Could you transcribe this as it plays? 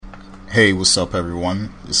Hey, what's up,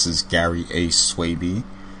 everyone? This is Gary A. Swaby,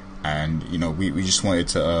 and we just wanted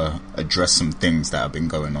to address some things that have been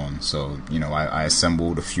going on. So I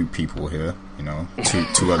assembled a few people here,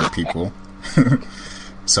 two other people.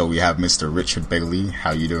 So we have Mr. Richard Bailey.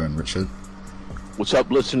 How you doing, Richard? What's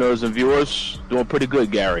up, listeners and viewers? Doing pretty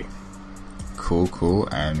good, Gary. Cool.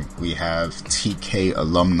 And we have TK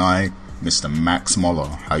alumni, Mr. Max Moeller.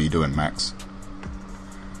 How you doing, Max?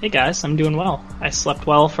 Hey guys, I'm doing well. I slept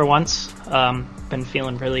well for once. Been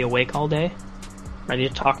feeling really awake all day. Ready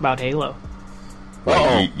to talk about Halo.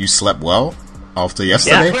 Wait, you slept well after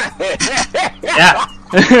yesterday? Yeah.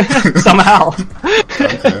 Somehow.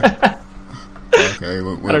 Okay.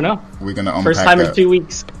 I don't know. We're gonna unpack First time that. in 2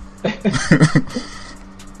 weeks.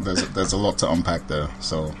 There's a lot to unpack there.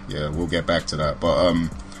 So yeah, we'll get back to that. But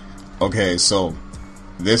okay. So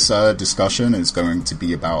this discussion is going to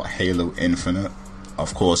be about Halo Infinite.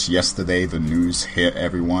 Of course, yesterday the news hit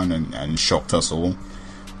everyone and shocked us all.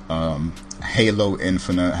 Halo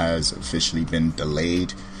Infinite has officially been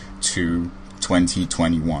delayed to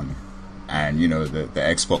 2021. And, the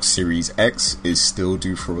Xbox Series X is still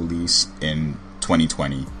due for release in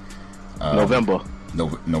 2020. November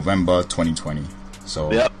 2020.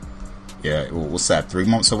 So, yep. Yeah, what's that, 3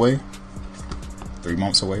 months away? 3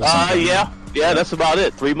 months away or something? Yeah, that's about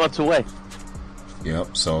it. 3 months away.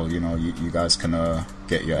 Yep, so, you guys can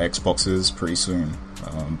get your Xboxes pretty soon.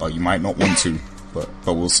 But you might not want to, but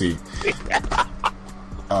we'll see.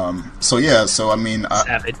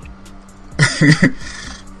 Savage.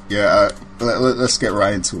 Yeah, let's get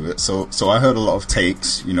right into it. So I heard a lot of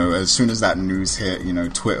takes, as soon as that news hit,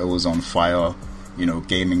 Twitter was on fire,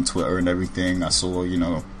 gaming Twitter and everything. I saw,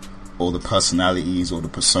 all the personalities or the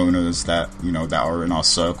personas that, that are in our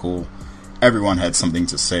circle. Everyone had something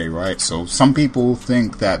to say, right? So some people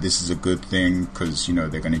think that this is a good thing because, they're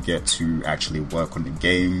going to get to actually work on the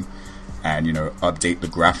game and, update the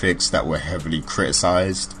graphics that were heavily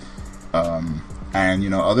criticized. And,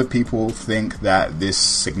 other people think that this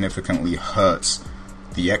significantly hurts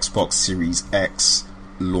the Xbox Series X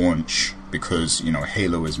launch because,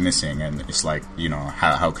 Halo is missing and it's like,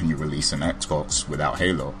 how can you release an Xbox without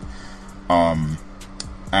Halo?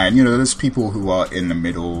 And, there's people who are in the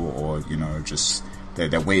middle or, just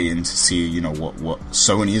they're waiting to see, what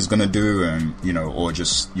Sony is going to do and, or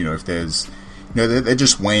just, if there's, they're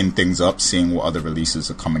just weighing things up, seeing what other releases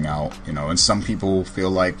are coming out, and some people feel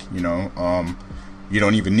like, you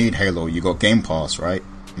don't even need Halo. You got Game Pass, right?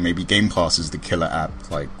 Maybe Game Pass is the killer app,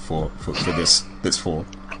 like for this fall.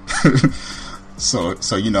 So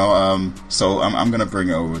I'm gonna bring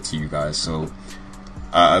it over to you guys. So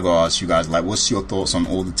I gotta ask you guys, like, what's your thoughts on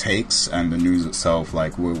all the takes and the news itself?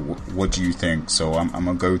 Like, what do you think? So I'm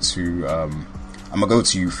gonna go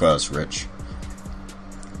to you first, Rich.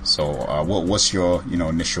 So what's your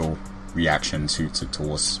initial reaction to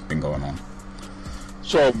what's been going on?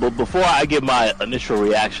 So, but before I give my initial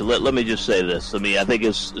reaction, let me just say this. I mean, I think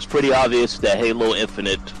it's pretty obvious that Halo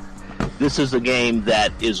Infinite, this is a game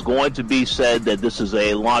that is going to be said that this is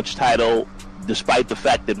a launch title, despite the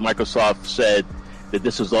fact that Microsoft said that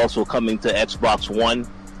this is also coming to Xbox One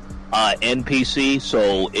and PC.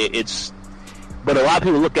 So but a lot of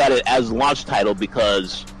people look at it as a launch title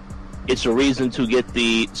because it's a reason to get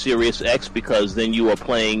the Series X because then you are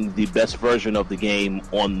playing the best version of the game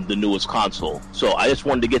on the newest console. So I just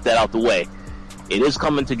wanted to get that out the way. It is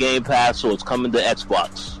coming to Game Pass, so it's coming to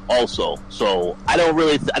Xbox also. So I didn't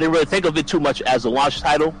really think of it too much as a launch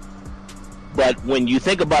title. But when you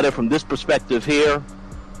think about it from this perspective here,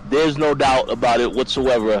 there's no doubt about it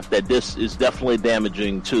whatsoever that this is definitely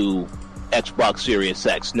damaging to Xbox Series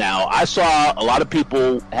X. Now, I saw a lot of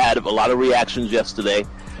people had a lot of reactions yesterday.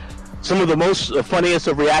 Some of the most funniest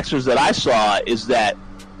of reactions that I saw is that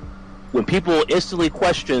when people instantly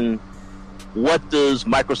question what does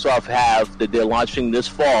Microsoft have that they're launching this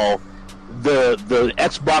fall, the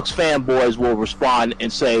Xbox fanboys will respond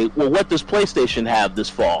and say, well, what does PlayStation have this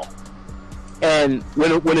fall? And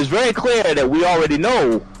when it's very clear that we already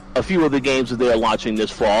know a few of the games that they're launching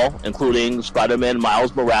this fall, including Spider-Man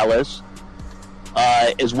Miles Morales,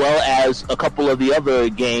 as well as a couple of the other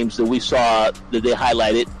games that we saw that they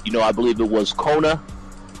highlighted. I believe it was Kona,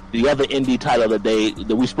 the other indie title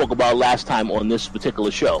that we spoke about last time on this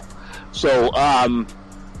particular show. So I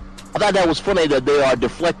thought that was funny that they are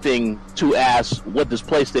deflecting to ask what does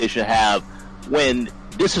PlayStation have when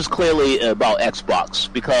this is clearly about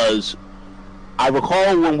Xbox, because I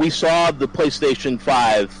recall when we saw the PlayStation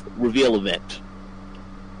 5 reveal event,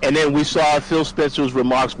 and then we saw Phil Spencer's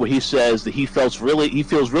remarks where he says that he feels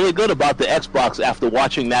really good about the Xbox after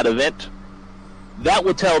watching that event. That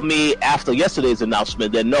would tell me after yesterday's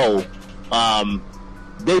announcement that no,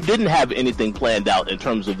 they didn't have anything planned out in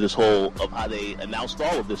terms of this whole of how they announced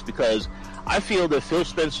all of this, because I feel that Phil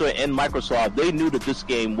Spencer and Microsoft, they knew that this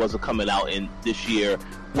game wasn't coming out in this year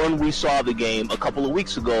when we saw the game a couple of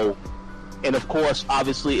weeks ago. And of course,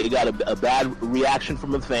 obviously, it got a bad reaction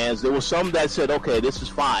from the fans. There were some that said, okay, this is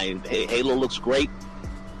fine. Hey, Halo looks great.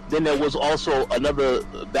 Then there was also another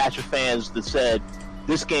batch of fans that said,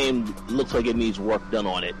 this game looks like it needs work done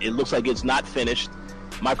on it. It looks like it's not finished.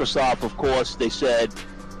 Microsoft, of course, they said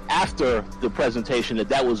after the presentation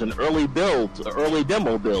that was an early build, an early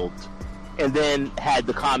demo build, and then had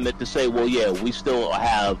the comment to say, well, yeah, we still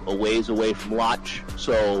have a ways away from launch,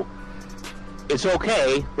 so it's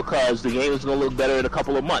okay because the game is going to look better in a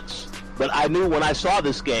couple of months. But I knew when I saw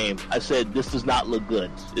this game, I said, this does not look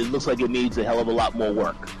good. It looks like it needs a hell of a lot more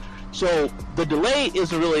work. So the delay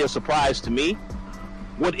isn't really a surprise to me.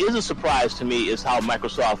 What is a surprise to me is how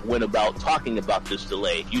Microsoft went about talking about this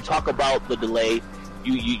delay. You talk about the delay,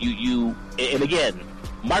 and again,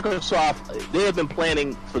 Microsoft, they have been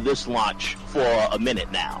planning for this launch for a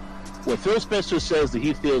minute now. When Phil Spencer says that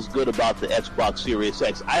he feels good about the Xbox Series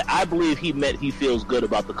X, I believe he meant he feels good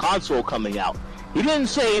about the console coming out. He didn't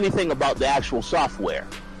say anything about the actual software.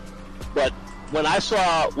 But when I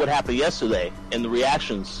saw what happened yesterday and the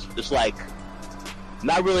reactions, it's like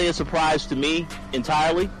not really a surprise to me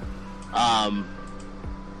entirely.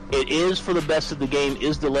 It is for the best that the game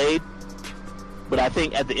is delayed. But I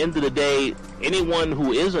think at the end of the day, anyone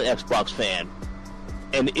who is an Xbox fan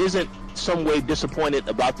and isn't some way disappointed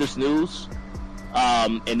about this news,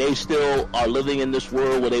 and they still are living in this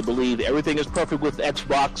world where they believe everything is perfect with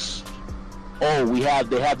Xbox. Oh,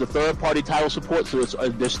 they have the third-party title support, so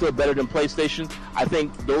they're still better than PlayStation. I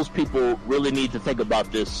think those people really need to think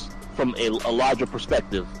about this from a larger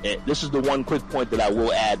perspective. And this is the one quick point that I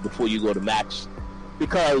will add before you go to Max,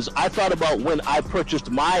 because I thought about when I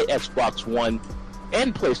purchased my Xbox One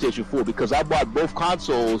and PlayStation 4, because I bought both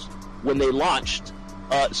consoles when they launched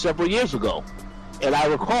several years ago. And I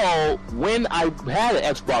recall when I had an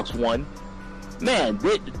Xbox One, man,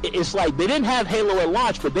 it's like they didn't have Halo at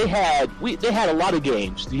launch, but they had a lot of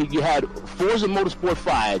games. You had Forza Motorsport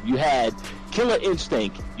 5, you had Killer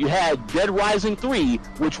Instinct, you had Dead Rising 3,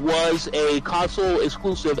 which was a console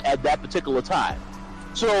exclusive at that particular time.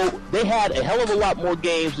 So they had a hell of a lot more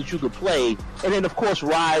games that you could play. And then, of course,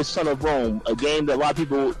 Rise, Son of Rome, a game that a lot of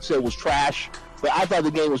people said was trash, but I thought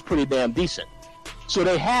the game was pretty damn decent. So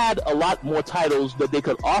they had a lot more titles that they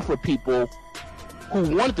could offer people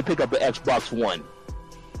who wanted to pick up an Xbox One.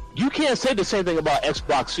 You can't say the same thing about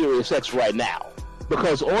Xbox Series X right now,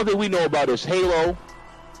 because the only thing we know about is Halo,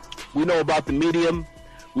 we know about the Medium,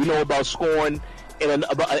 we know about Scorn, and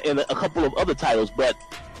a couple of other titles. But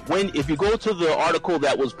if you go to the article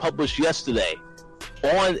that was published yesterday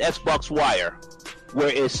on Xbox Wire, where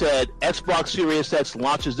it said Xbox Series X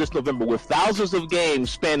launches this November with thousands of games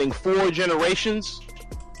spanning 4 generations,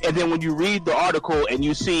 and then when you read the article and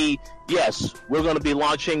you see, yes, we're going to be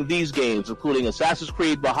launching these games, including Assassin's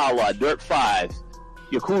Creed Valhalla, Dirt 5,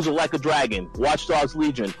 Yakuza Like a Dragon, Watch Dogs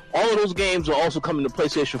Legion, all of those games are also coming to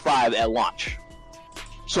PlayStation 5 at launch.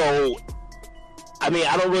 So, I mean,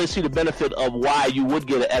 I don't really see the benefit of why you would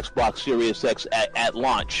get an Xbox Series X at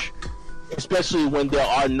launch, especially when there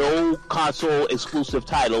are no console exclusive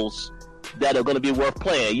titles that are going to be worth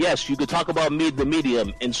playing. Yes, you could talk about the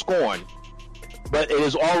Medium and Scorn, but it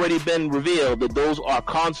has already been revealed that those are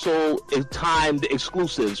console-timed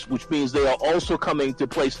exclusives, which means they are also coming to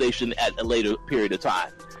PlayStation at a later period of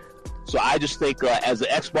time. So I just think, as an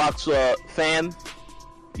Xbox fan,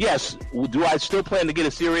 yes, do I still plan to get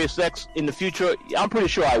a Series X in the future? I'm pretty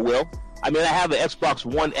sure I will. I mean, I have an Xbox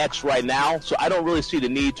One X right now, so I don't really see the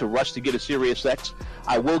need to rush to get a Series X.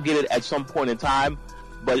 I will get it at some point in time,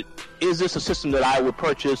 but is this a system that I would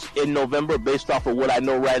purchase in November based off of what I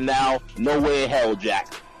know right now? No way in hell,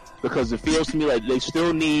 Jack. Because it feels to me like they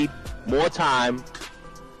still need more time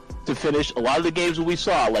to finish a lot of the games that we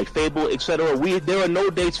saw, like Fable, etc. There are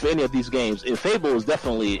no dates for any of these games, and Fable is that's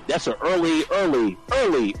an early,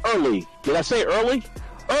 did I say early?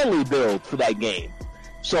 Early build for that game.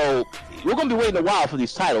 So we're going to be waiting a while for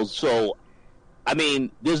these titles. So, I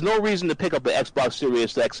mean, there's no reason to pick up an Xbox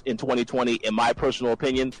Series X in 2020, in my personal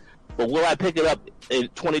opinion. But will I pick it up in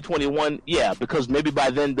 2021? Yeah, because maybe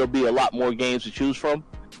by then there'll be a lot more games to choose from.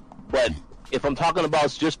 But if I'm talking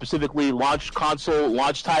about just specifically launch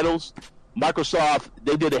titles, Microsoft,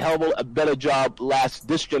 they did a hell of a better job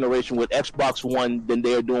this generation with Xbox One than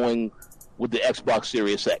they're doing with the Xbox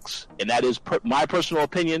Series X. And that is my personal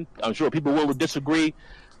opinion. I'm sure people will disagree,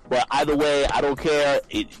 but either way, I don't care.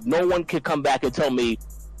 No one can come back and tell me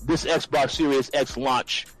this Xbox Series X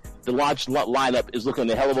launch the launch lineup is looking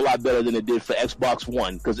a hell of a lot better than it did for Xbox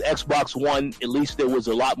One. Because Xbox One, at least there was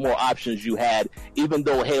a lot more options you had, even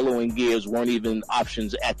though Halo and Gears weren't even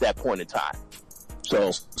options at that point in time.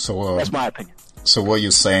 So that's my opinion. So what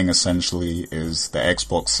you're saying essentially is the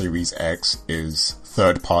Xbox Series X is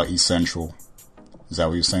third-party central. Is that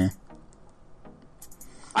what you're saying?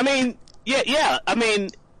 I mean, yeah. I mean,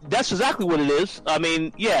 that's exactly what it is. I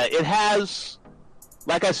mean, yeah, it has,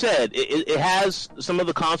 like I said, it has some of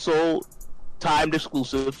the console timed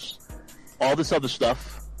exclusives, all this other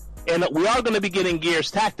stuff. And we are going to be getting Gears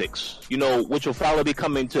Tactics, which will probably be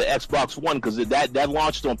coming to Xbox One, because that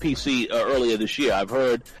launched on PC earlier this year. I've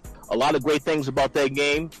heard a lot of great things about that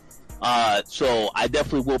game. So I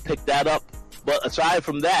definitely will pick that up. But aside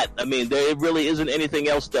from that, I mean, there really isn't anything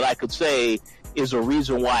else that I could say is a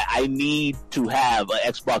reason why I need to have an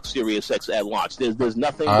Xbox Series X at launch. There's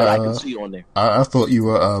nothing that I can see on there. I thought you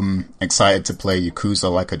were excited to play Yakuza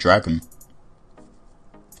Like a Dragon.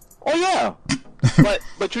 Oh yeah,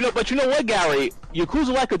 but you know what, Gary?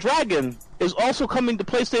 Yakuza Like a Dragon is also coming to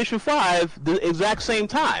PlayStation 5 the exact same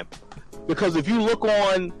time. Because if you look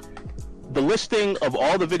on the listing of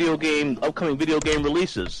all the upcoming video game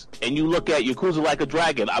releases, and you look at Yakuza Like a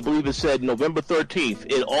Dragon, I believe it said November 13th.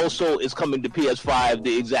 It also is coming to PS5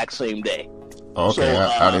 the exact same day. Okay, so,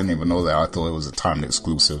 I didn't even know that. I thought it was a timed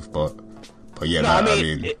exclusive, but yeah, no,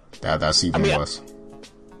 that's even worse.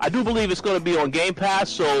 I do believe it's going to be on Game Pass,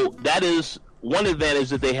 so that is one advantage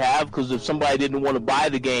that they have, because if somebody didn't want to buy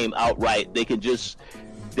the game outright, they could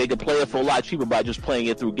play it for a lot cheaper by just playing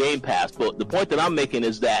it through Game Pass. But the point that I'm making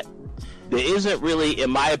is that there isn't really, in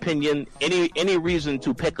my opinion, any reason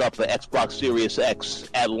to pick up an Xbox Series X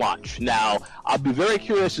at launch. Now, I'll be very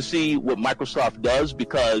curious to see what Microsoft does,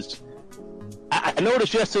 because I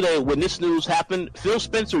noticed yesterday when this news happened, Phil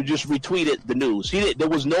Spencer just retweeted the news. There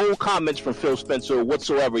was no comments from Phil Spencer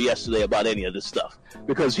whatsoever yesterday about any of this stuff,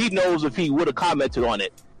 because he knows if he would have commented on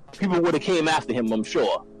it, people would have came after him, I'm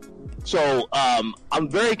sure. So I'm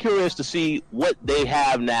very curious to see what they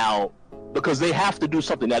have now, because they have to do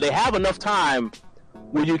something. Now, they have enough time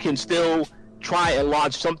where you can still try and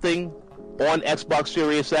launch something on Xbox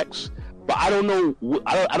Series X, but I don't know.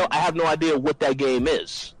 I have no idea what that game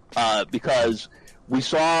is, because we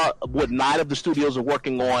saw what 9 of the studios are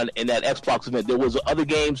working on in that Xbox event. There was other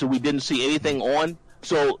games that we didn't see anything on,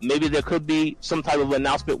 so maybe there could be some type of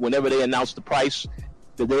announcement whenever they announce the price,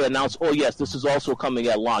 that they announce, oh yes, this is also coming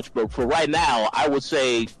at launch. But for right now, I would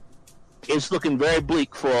say it's looking very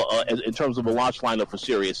bleak for in terms of a launch lineup for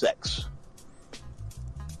Series X.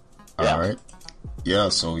 All right. Yeah,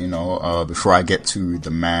 so, before I get to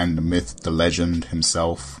the man, the myth, the legend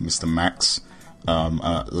himself, Mr. Max,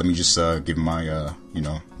 let me just give my,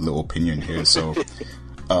 little opinion here. So,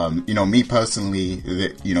 me personally,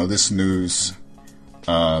 this news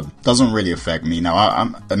doesn't really affect me. Now,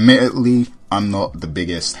 I'm not the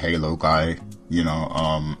biggest Halo guy.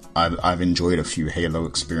 I've enjoyed a few Halo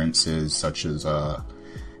experiences, such as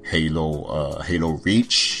Halo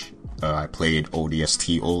Reach. I played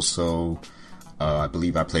ODST also. I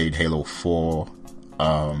believe I played Halo 4.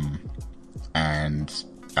 And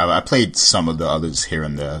I played some of the others here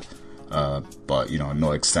and there, but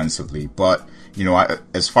not extensively. But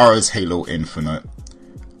as far as Halo Infinite,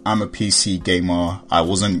 I'm a PC gamer. I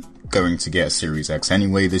wasn't going to get a Series X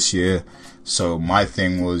anyway this year. So my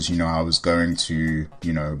thing was, I was going to,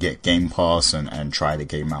 get Game Pass and try the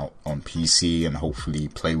game out on PC and hopefully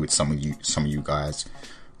play with some of you guys.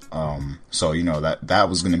 So that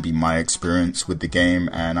was going to be my experience with the game,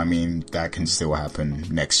 and I mean that can still happen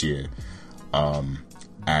next year.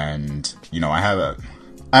 And I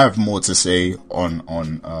have more to say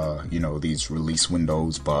on these release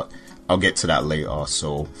windows, but I'll get to that later.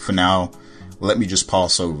 So for now, let me just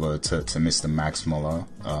pass over to Mr. Max Moeller.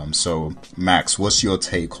 So Max, what's your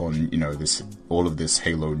take on all of this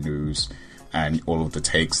Halo news and all of the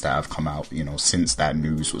takes that have come out since that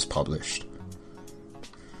news was published?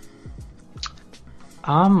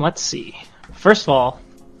 Let's see. First of all,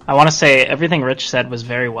 I want to say everything Rich said was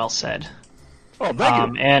very well said. Oh,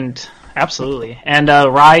 thank you. And absolutely. And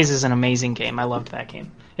Rise is an amazing game. I loved that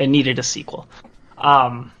game. It needed a sequel.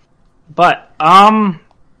 But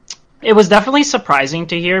it was definitely surprising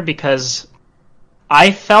to hear, because I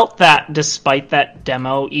felt that despite that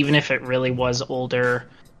demo, even if it really was older,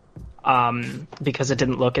 because it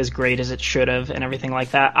didn't look as great as it should have and everything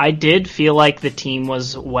like that, I did feel like the team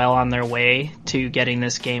was well on their way to getting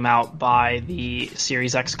this game out by the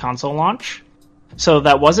Series X console launch. So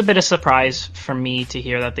that was a bit of surprise for me to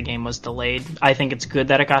hear that the game was delayed. I think it's good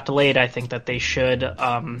that it got delayed. I think that they should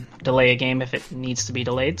delay a game if it needs to be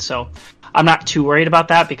delayed. So I'm not too worried about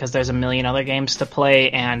that because there's a million other games to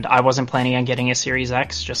play, and I wasn't planning on getting a Series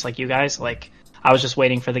X just like you guys. Like, I was just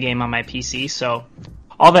waiting for the game on my PC. So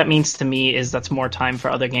all that means to me is that's more time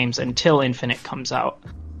for other games until Infinite comes out.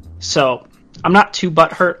 So I'm not too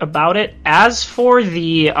butthurt about it. As for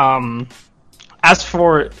the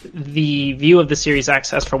view of the Series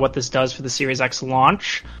X, as for what this does for the Series X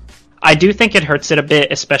launch, I do think it hurts it a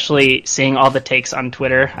bit, especially seeing all the takes on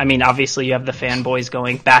Twitter. I mean, obviously you have the fanboys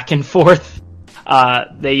going back and forth.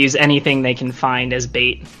 They use anything they can find as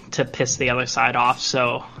bait to piss the other side off,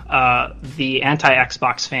 so the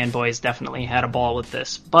anti-Xbox fanboys definitely had a ball with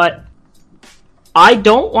this. But I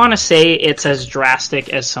don't want to say it's as drastic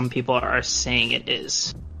as some people are saying it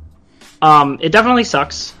is. It definitely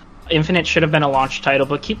sucks. Infinite should have been a launch title,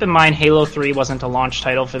 but keep in mind Halo 3 wasn't a launch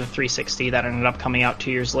title for the 360. That ended up coming out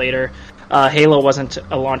 2 years later. Halo wasn't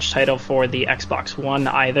a launch title for the Xbox One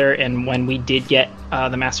either, and when we did get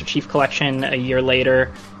the Master Chief Collection a year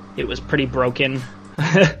later, it was pretty broken.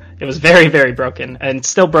 It was very, very broken, and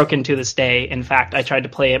still broken to this day. In fact, I tried to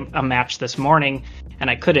play a match this morning, and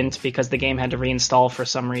I couldn't because the game had to reinstall for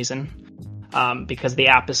some reason, because the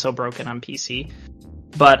app is so broken on PC.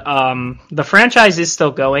 But the franchise is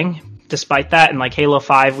still going, despite that, and like Halo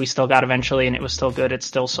 5 we still got eventually, and it was still good, it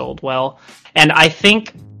still sold well. And I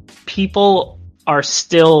think people are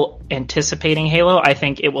still anticipating Halo. I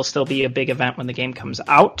think it will still be a big event when the game comes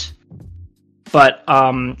out. But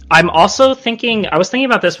I'm also thinking, I was thinking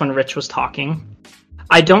about this when Rich was talking.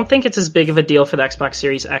 I don't think it's as big of a deal for the Xbox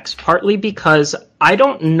Series X, partly because I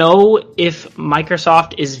don't know if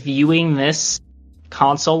Microsoft is viewing this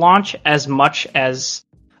console launch as much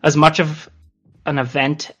of an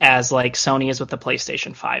event as like Sony is with the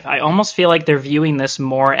PlayStation 5. I almost feel like they're viewing this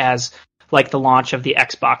more as like the launch of the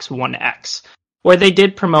Xbox One X, where they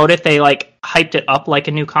did promote it, they like hyped it up like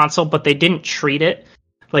a new console, but they didn't treat it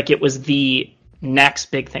like it was the next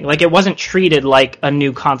big thing. Like, it wasn't treated like a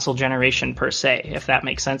new console generation per se, if that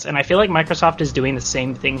makes sense. And I feel like Microsoft is doing the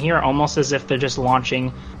same thing here, almost as if they're just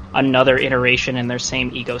launching another iteration in their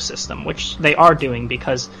same ecosystem, which they are doing,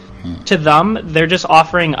 because to them, they're just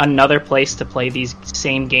offering another place to play these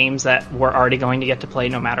same games that we're already going to get to play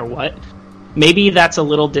no matter what. Maybe that's a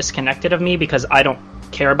little disconnected of me because I don't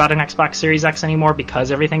care about an Xbox Series X anymore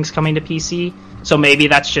because everything's coming to PC. So maybe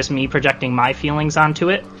that's just me projecting my feelings onto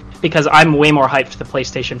it, because I'm way more hyped for the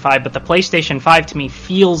PlayStation 5, but the PlayStation 5 to me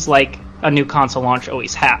feels like a new console launch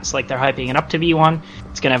always has. Like, they're hyping it up to be one.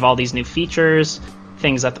 It's going to have all these new features,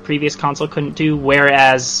 things that the previous console couldn't do,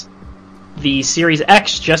 whereas the Series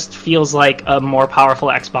X just feels like a more powerful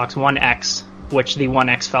Xbox One X, which the One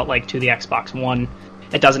X felt like to the Xbox One.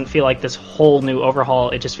 It doesn't feel like this whole new overhaul.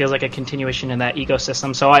 It just feels like a continuation in that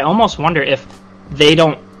ecosystem. So I almost wonder if they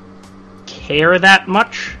don't care that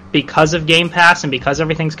much because of Game Pass and because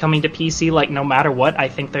everything's coming to PC. Like, no matter what, I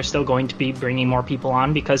think they're still going to be bringing more people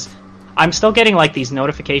on, because I'm still getting like these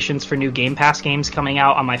notifications for new Game Pass games coming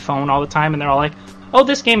out on my phone all the time, and they're all like, oh,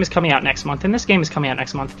 this game is coming out next month, and this game is coming out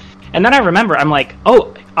next month. And then I remember, I'm like,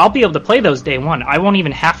 oh, I'll be able to play those day one. I won't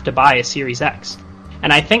even have to buy a Series X.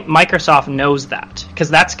 And I think Microsoft knows that, because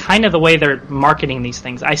that's kind of the way they're marketing these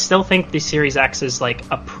things. I still think the Series X is like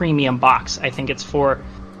a premium box. I think it's for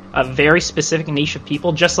a very specific niche of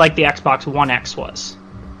people, just like the Xbox One X was,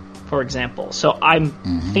 for example. So I'm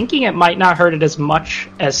thinking it might not hurt it as much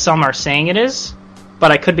as some are saying it is,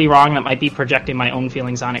 but I could be wrong. That might be projecting my own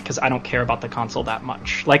feelings on it, because I don't care about the console that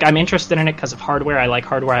much. Like, I'm interested in it because of hardware. I like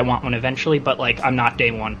hardware. I want one eventually, but like, I'm not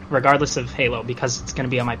day one, regardless of Halo, because it's going to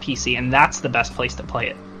be on my PC, and that's the best place to play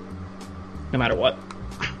it, no matter what.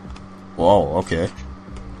 Whoa, okay.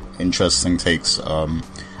 Interesting takes.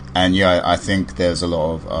 And yeah, I think there's a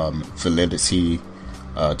lot of validity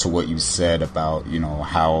to what you said about, you know,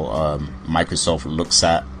 how Microsoft looks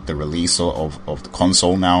at the release of the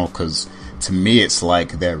console now, because to me it's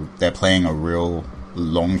like they're playing a real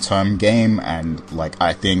long-term game, and like,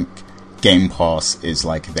 I think Game Pass is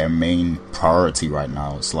like their main priority right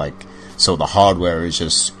now. It's like, so the hardware is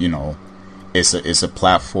just, you know, it's a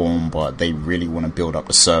platform, but they really want to build up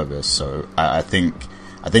the service. So I think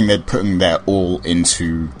they're putting their all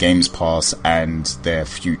into Games Pass and their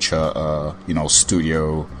future, you know,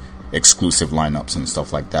 studio exclusive lineups and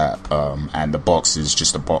stuff like that. And the box is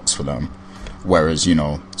just a box for them. Whereas, you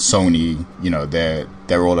know, Sony, you know, they're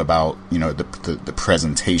all about, you know, the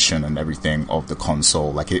presentation and everything of the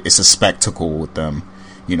console. Like, it's a spectacle with them,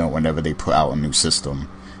 you know, whenever they put out a new system.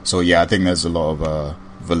 So yeah, I think there's a lot of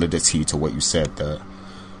validity to what you said there.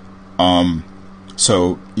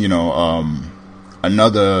 So, you know,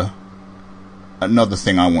 another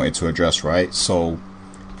thing I wanted to address, right? So,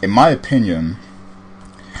 in my opinion,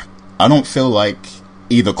 I don't feel like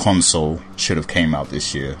either console should have came out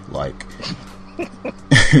this year. Like,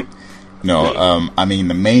 no, I mean,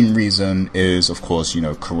 the main reason is, of course,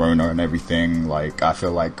 Corona and everything. Like, I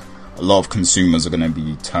feel like a lot of consumers are going to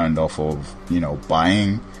be turned off of,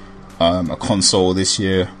 buying a console this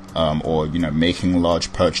year, or, making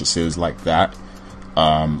large purchases like that.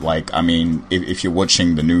 Like, I mean, if you're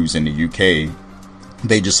watching the news in the UK,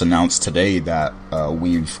 they just announced today that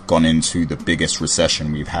we've gone into the biggest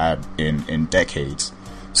recession we've had in decades.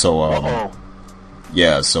 So,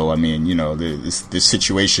 yeah, so I mean, this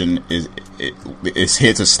situation is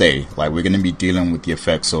here to stay. Like, we're going to be dealing with the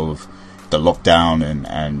effects of the lockdown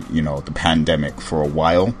and the pandemic for a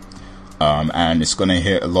while. And it's going to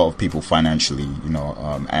hit a lot of people financially,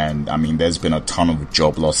 and I mean, there's been a ton of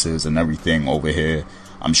job losses and everything over here.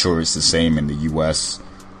 I'm sure it's the same in the US.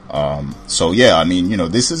 So yeah, I mean,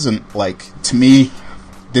 this isn't, like, to me,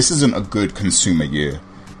 this isn't a good consumer year,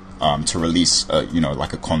 to release,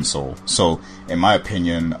 like a console. So in my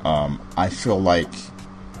opinion, I feel like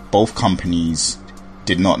both companies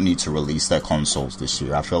did not need to release their consoles this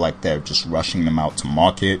year. I feel like they're just rushing them out to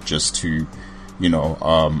market just to,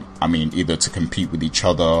 I mean, either to compete with each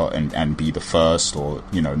other and be the first, or,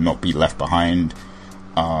 not be left behind,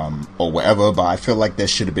 or whatever. But I feel like there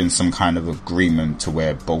should have been some kind of agreement to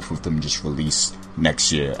where both of them just release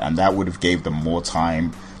next year, and that would have gave them more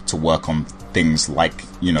time to work on things like,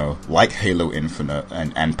 like Halo Infinite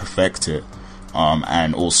and perfect it.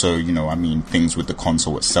 And also, I mean, things with the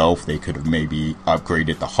console itself, they could have maybe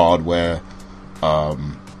upgraded the hardware,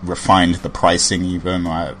 refined the pricing even.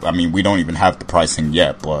 I mean, we don't even have the pricing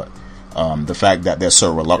yet, but the fact that they're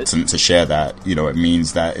so reluctant to share that, it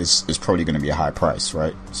means that it's probably going to be a high price,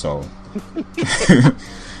 right? So,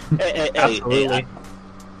 Absolutely.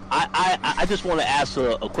 I just want to ask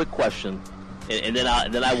a quick question, and then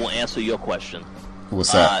I will answer your question.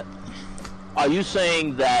 What's that? Are you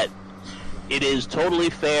saying that it is totally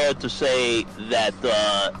fair to say that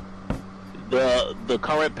the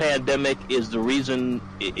current pandemic is the reason,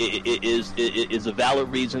 is a valid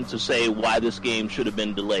reason to say why this game should have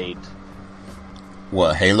been delayed?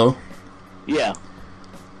 What, Halo? Yeah.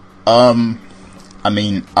 I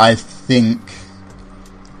mean, I think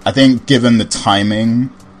given the timing,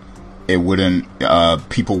 it wouldn't,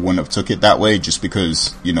 people wouldn't have took it that way, just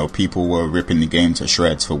because, people were ripping the game to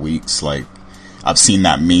shreds for weeks. Like, I've seen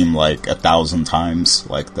that meme like 1,000 times.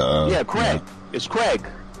 Like yeah, Craig. It's Craig.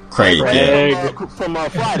 Craig, yeah. From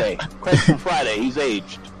Friday. Craig from Friday. He's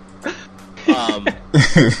aged.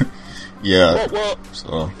 Yeah.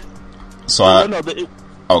 Well. So no, go ahead.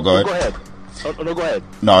 Go ahead. No, go ahead.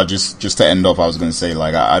 No, just to end off, I was going to say,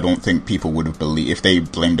 like, I don't think people would have believed, if they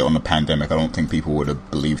blamed it on the pandemic, I don't think people would have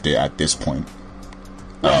believed it at this point.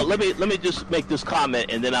 Well, let me just make this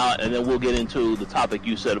comment, and then we'll get into the topic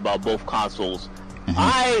you said about both consoles. Mm-hmm.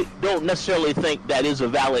 I don't necessarily think that is a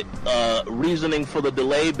valid reasoning for the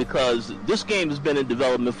delay, because this game has been in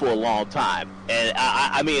development for a long time, and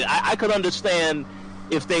I mean, I could understand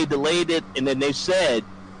if they delayed it and then they said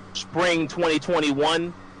spring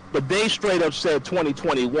 2021, but they straight up said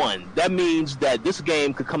 2021. That means that this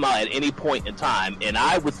game could come out at any point in time, and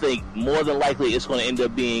I would think more than likely it's going to end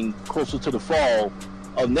up being closer to the fall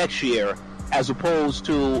of next year as opposed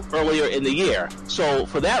to earlier in the year. So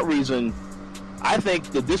for that reason, I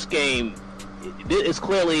think that this game is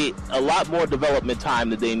clearly a lot more development time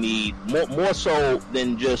that they need, more so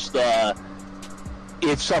than just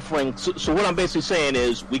it's suffering. So what I'm basically saying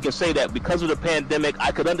is, we can say that because of the pandemic,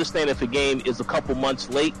 I could understand if a game is a couple months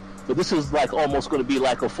late, but this is like almost going to be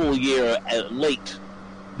like a full year late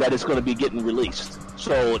that it's going to be getting released.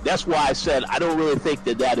 So that's why I said I don't really think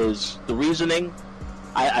that is the reasoning.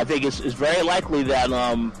 I think it's very likely that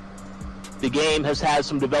the game has had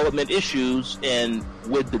some development issues, and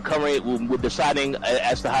with deciding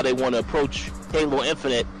as to how they want to approach Halo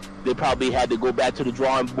Infinite, they probably had to go back to the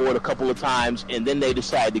drawing board a couple of times, and then they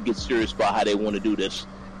decided to get serious about how they want to do this.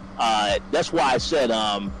 That's why I said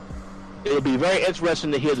it'll be very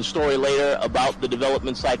interesting to hear the story later about the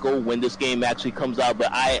development cycle when this game actually comes out. But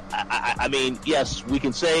I mean, yes, we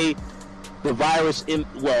can say the virus.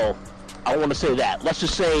 I want to say that. Let's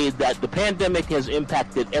just say that the pandemic has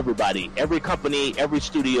impacted everybody, every company, every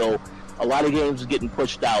studio. A lot of games are getting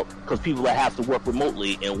pushed out because people have to work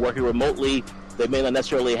remotely, and working remotely, they may not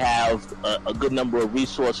necessarily have a good number of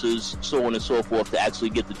resources, so on and so forth, to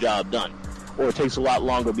actually get the job done. Or it takes a lot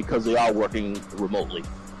longer because they are working remotely.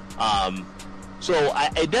 So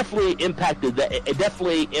it definitely impacted that. It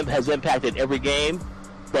definitely has impacted every game.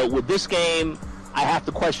 But with this game, I have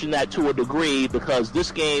to question that to a degree because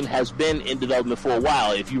this game has been in development for a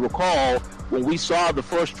while. If you recall, when we saw the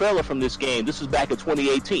first trailer from this game, this was back in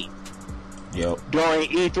 2018. Yep. During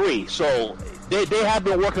E3. So they have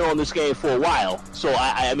been working on this game for a while. So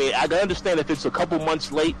I mean, I can understand if it's a couple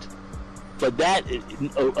months late, but that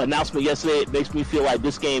announcement yesterday, it makes me feel like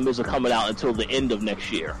this game isn't coming out until the end of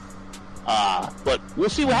next year. But we'll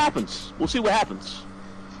see what happens.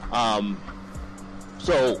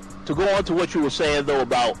 So to go on to what you were saying though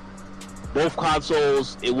about both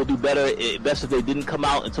consoles, it would be best if they didn't come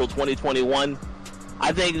out until 2021.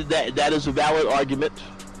 I think that is a valid argument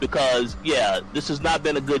because this has not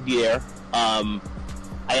been a good year.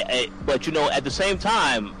 But you know, at the same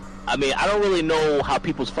time, I mean, I don't really know how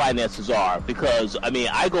people's finances are because I mean,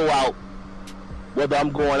 I go out, whether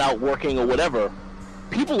I'm going out working or whatever.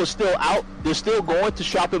 People are still out. They're still going to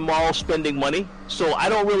shopping malls, spending money. So I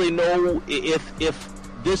don't really know if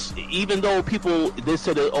this, even though they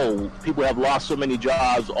said that, people have lost so many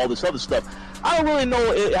jobs, all this other stuff. I don't really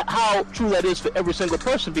know how true that is for every single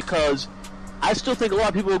person because I still think a lot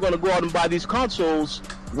of people are going to go out and buy these consoles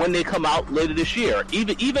when they come out later this year.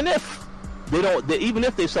 Even if they don't, even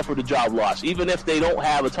if they suffered a job loss, even if they don't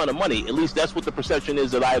have a ton of money, at least that's what the perception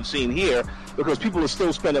is that I have seen here. Because people are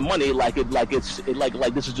still spending money like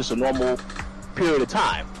this is just a normal period of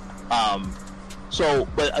time.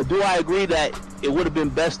 But do I agree that it would have been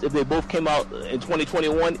best if they both came out in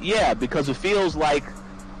 2021? Yeah, because it feels like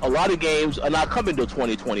a lot of games are not coming till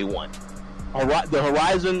 2021. The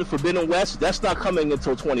Horizon Forbidden West, that's not coming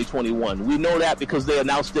until 2021. We know that because they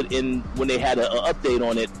announced it when they had an update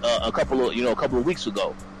on it a couple of weeks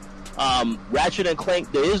ago. Ratchet and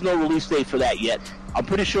Clank, there is no release date for that yet. I'm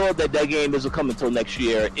pretty sure that game isn't coming until next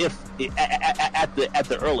year, at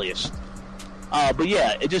the earliest. But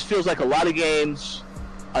yeah, it just feels like a lot of games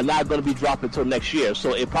are not going to be dropped until next year.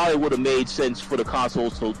 So it probably would have made sense for the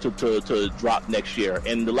consoles to drop next year.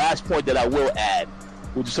 And the last point that I will add,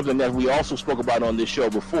 which is something that we also spoke about on this show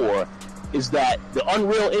before, is that the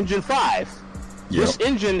Unreal Engine 5, this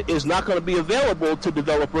engine is not going to be available to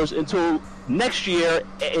developers until next year,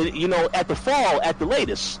 at the fall at the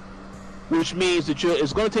latest, which means that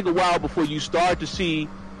it's going to take a while before you start to see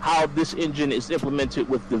how this engine is implemented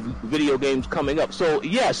with the video games coming up. So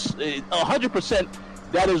yes, 100%,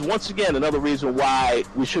 that is once again another reason why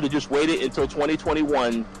we should have just waited until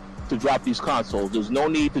 2021 to drop these consoles. There's no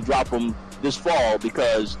need to drop them this fall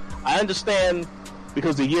because I understand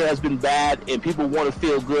because the year has been bad and people want to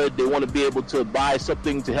feel good. They want to be able to buy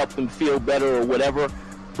something to help them feel better or whatever.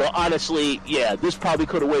 But honestly, this probably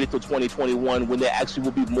could have waited till 2021 when there actually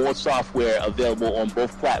will be more software available on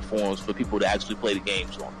both platforms for people to actually play the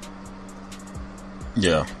games on.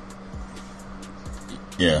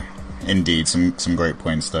 Yeah, indeed, some great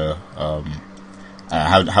points there.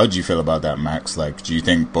 How do you feel about that, Max? Like, do you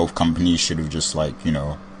think both companies should have just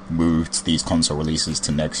moved these console releases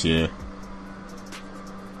to next year?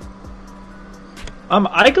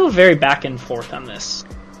 I go very back and forth on this.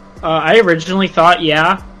 I originally thought,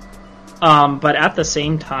 but at the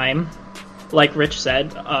same time, like Rich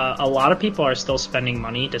said, a lot of people are still spending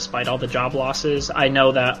money despite all the job losses. I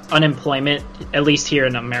know that unemployment, at least here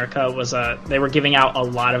in America, they were giving out a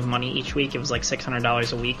lot of money each week. It was like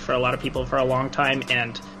 $600 a week for a lot of people for a long time,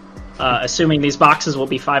 and assuming these boxes will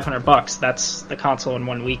be $500, that's the console in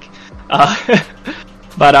 1 week.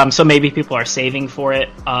 But so maybe people are saving for it,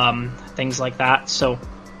 things like that. So,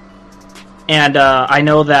 and I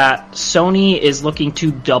know that Sony is looking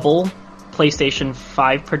to double PlayStation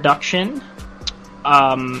 5 production,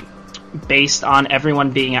 based on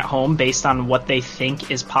everyone being at home, based on what they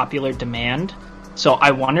think is popular demand. So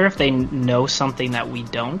I wonder if they know something that we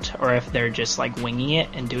don't, or if they're just winging it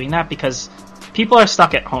and doing that, because people are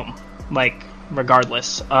stuck at home,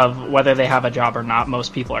 regardless of whether they have a job or not.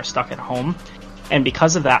 Most people are stuck at home. And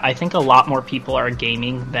because of that, I think a lot more people are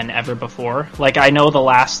gaming than ever before. I know the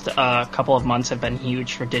last couple of months have been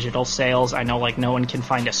huge for digital sales. I know, no one can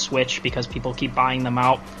find a Switch because people keep buying them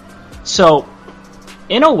out. So,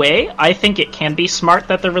 in a way, I think it can be smart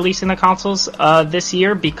that they're releasing the consoles this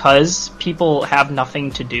year because people have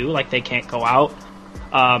nothing to do. They can't go out.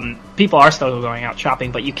 People are still going out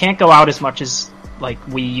shopping, but you can't go out as much as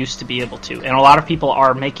we used to be able to. And a lot of people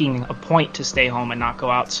are making a point to stay home and not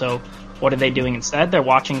go out. So what are they doing instead? They're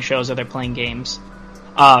watching shows or they're playing games.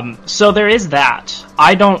 So there is that.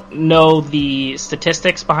 I don't know the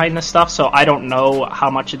statistics behind this stuff, so I don't know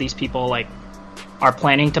how much of these people are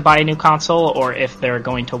planning to buy a new console or if they're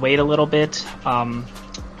going to wait a little bit.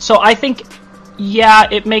 So I think, Yeah,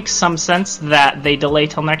 it makes some sense that they delay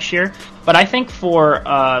till next year, but I think for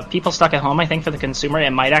people stuck at home, I think for the consumer, it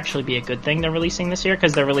might actually be a good thing they're releasing this year,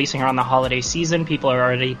 because they're releasing around the holiday season. People are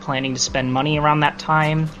already planning to spend money around that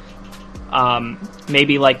time.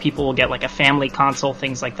 Maybe like people will get like a family console,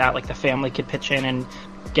 things like that, like the family could pitch in and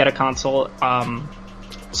get a console.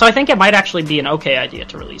 So I think it might actually be an okay idea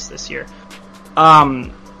to release this year.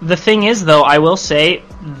 The thing is, though, I will say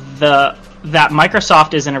that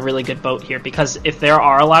Microsoft is in a really good boat here, because if there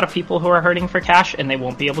are a lot of people who are hurting for cash and they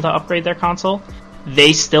won't be able to upgrade their console,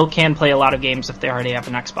 they still can play a lot of games if they already have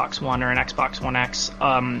an Xbox One or an Xbox One X.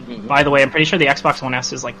 By the way, I'm pretty sure the Xbox One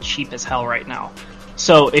S is like cheap as hell right now.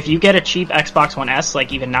 So if you get a cheap Xbox One S,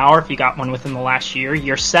 like even now, or if you got one within the last year,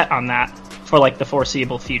 you're set on that for like the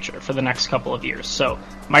foreseeable future, for the next couple of years. So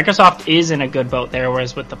Microsoft is in a good boat there,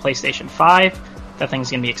 whereas with the PlayStation 5, that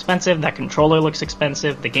thing's going to be expensive, that controller looks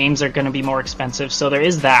expensive, the games are going to be more expensive, so there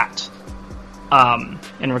is that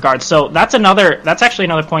in regards. So that's actually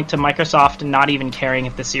another point to Microsoft not even caring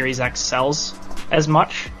if the Series X sells as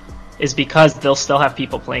much, is because they'll still have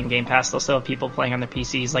people playing Game Pass, they'll still have people playing on their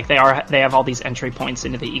PCs, like they have all these entry points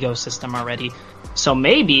into the ecosystem already. So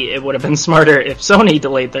maybe it would have been smarter if Sony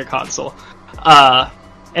delayed their console.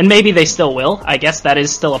 And maybe they still will. I guess that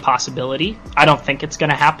is still a possibility. I don't think it's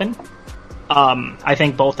going to happen. I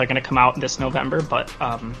think both are going to come out this November, but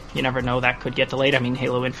you never know, that could get delayed. I mean,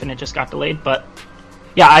 Halo Infinite just got delayed, but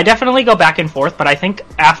yeah, I definitely go back and forth, but I think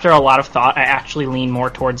after a lot of thought, I actually lean more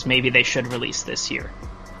towards maybe they should release this year,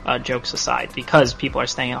 jokes aside, because people are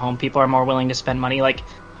staying at home, people are more willing to spend money. Like,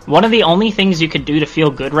 one of the only things you could do to feel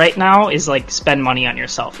good right now is, like, spend money on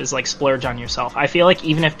yourself, is, like, splurge on yourself. I feel like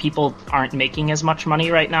even if people aren't making as much money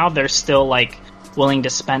right now, they're still, like, willing to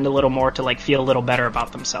spend a little more to like feel a little better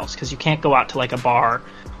about themselves, because you can't go out to like a bar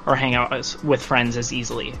or hang out with friends as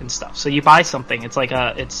easily and stuff. So you buy something. It's like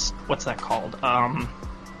what's that called?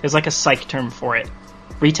 There's like a psych term for it.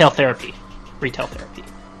 Retail therapy.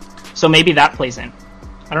 So maybe that plays in.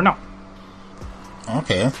 I don't know.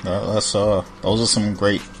 Okay, that's those are some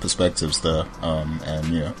great perspectives there. And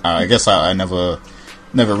yeah, I guess I never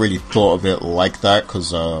really thought of it like that,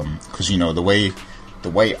 because you know, the way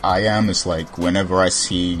I am is like, whenever I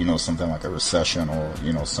see, you know, something like a recession or,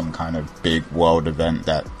 you know, some kind of big world event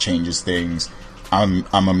that changes things, I'm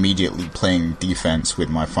immediately playing defense with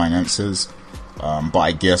my finances. But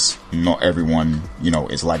I guess not everyone, you know,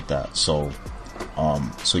 is like that. So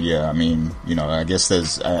yeah, I mean, you know, I guess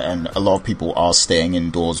and a lot of people are staying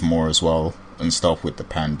indoors more as well and stuff with the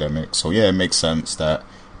pandemic. So yeah, it makes sense that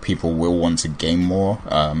people will want to game more,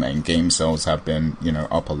 and game sales have been, you know,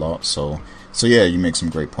 up a lot. So yeah, you make some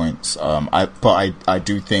great points. I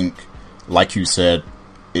do think, like you said,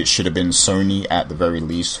 it should have been Sony at the very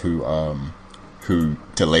least who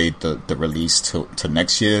delayed the release to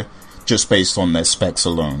next year, just based on their specs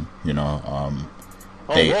alone. You know,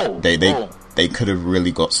 they could have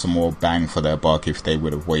really got some more bang for their buck if they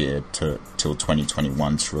would have waited till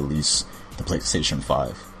 2021 to release the PlayStation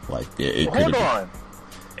 5. Like it could have.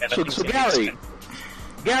 So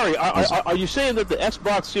Gary, are you saying that the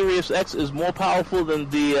Xbox Series X is more powerful than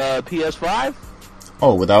the PS5?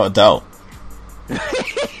 Oh, without a doubt.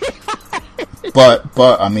 but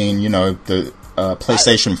I mean, you know, the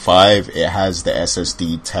PlayStation 5, it has the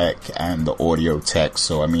SSD tech and the audio tech,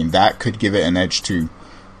 so I mean that could give it an edge too.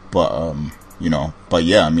 But you know, but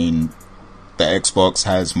yeah, I mean, the Xbox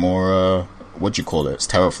has more what do you call it? It's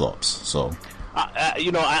teraflops, so.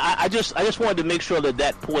 You know, I just wanted to make sure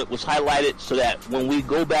that point was highlighted, so that when we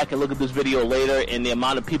go back and look at this video later, and the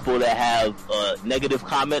amount of people that have negative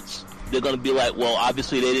comments, they're going to be like, well,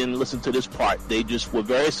 obviously they didn't listen to this part. They just were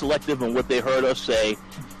very selective in what they heard us say,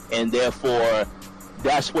 and therefore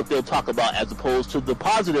that's what they'll talk about, as opposed to the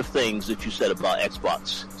positive things that you said about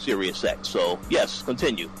Xbox Series X. So, yes,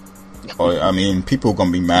 continue. Oh, I mean, people are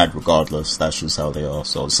going to be mad regardless. That's just how they are.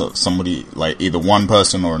 So somebody, like, either one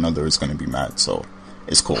person or another is going to be mad. So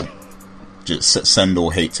it's cool. Just send all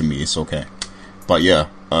hate to me. It's okay. But yeah,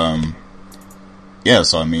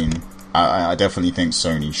 so I mean, I definitely think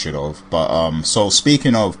Sony should have. But so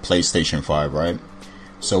speaking of PlayStation 5, right?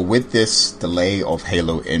 So with this delay of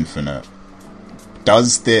Halo Infinite,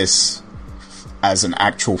 does this, as an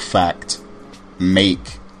actual fact,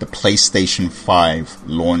 make the PlayStation 5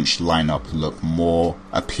 launch lineup look more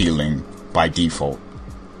appealing by default?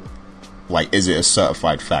 Like, is it a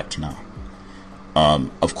certified fact now?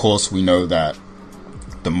 Of course, we know that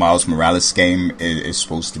the Miles Morales game is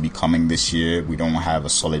supposed to be coming this year. We don't have a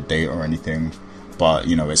solid date or anything, but,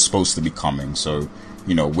 you know, it's supposed to be coming. So,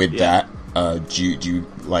 you know, with that, do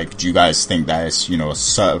you guys think that it's, you know, a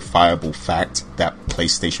certifiable fact that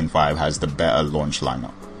PlayStation 5 has the better launch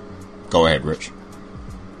lineup? Go ahead, Rich.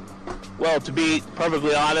 Well, to be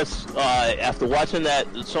perfectly honest, after watching that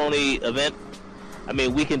Sony event, I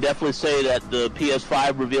mean, we can definitely say that the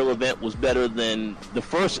PS5 reveal event was better than the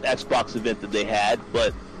first Xbox event that they had.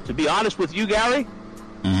 But to be honest with you, Gary,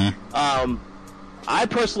 I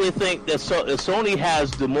personally think that Sony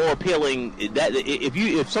has the more appealing. That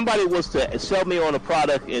if somebody was to sell me on a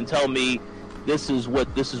product and tell me this is what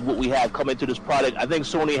we have coming to this product, I think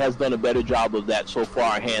Sony has done a better job of that so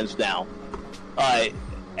far, hands down.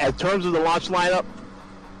 In terms of the launch lineup,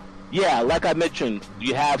 yeah, like I mentioned,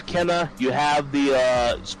 you have Kenna, you have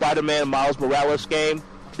the Spider-Man Miles Morales game.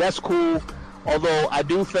 That's cool. Although I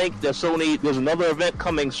do think that there's another event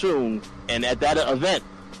coming soon, and at that event,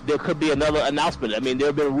 there could be another announcement. I mean, there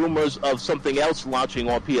have been rumors of something else launching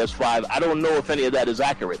on PS5. I don't know if any of that is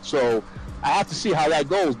accurate, so I have to see how that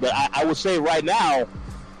goes. But I would say right now,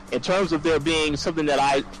 in terms of there being something that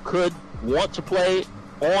I could want to play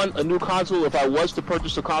on a new console, if I was to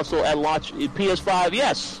purchase a console at launch, PS5,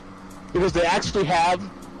 yes, because they actually have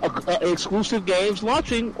exclusive games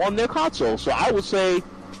launching on their console. So I would say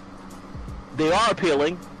they are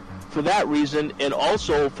appealing for that reason, and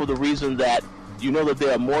also for the reason that you know that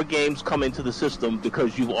there are more games coming to the system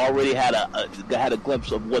because you've already had a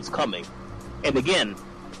glimpse of what's coming. And again,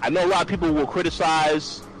 I know a lot of people will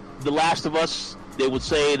criticize The Last of Us. They would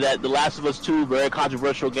say that The Last of Us 2, very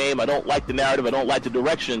controversial game. I don't like the narrative. I don't like the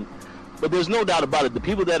direction. But there's no doubt about it. The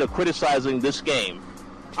people that are criticizing this game,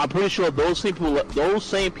 I'm pretty sure those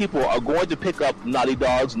same people are going to pick up Naughty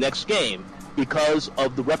Dog's next game because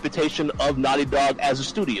of the reputation of Naughty Dog as a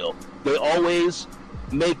studio. They always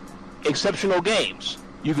make exceptional games.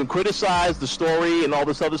 You can criticize the story and all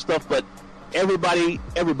this other stuff, but everybody,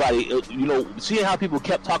 you know, seeing how people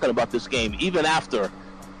kept talking about this game, even after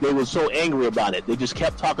they were so angry about it, they just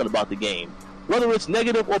kept talking about the game. Whether it's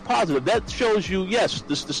negative or positive, that shows you, yes,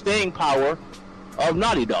 the staying power of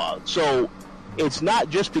Naughty Dog. So it's not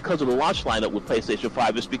just because of the launch lineup with PlayStation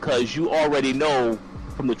 5, it's because you already know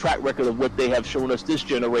from the track record of what they have shown us this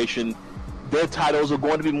generation, their titles are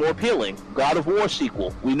going to be more appealing. God of War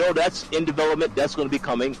sequel, we know that's in development, that's going to be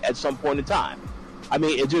coming at some point in time. I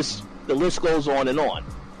mean, the list goes on and on.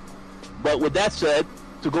 But with that said,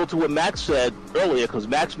 to go to what Max said earlier, because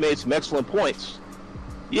Max made some excellent points,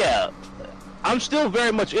 yeah, I'm still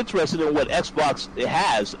very much interested in what Xbox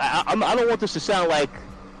has. I don't want this to sound like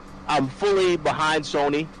I'm fully behind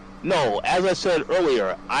Sony. No, as I said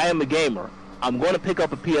earlier, I am a gamer. I'm going to pick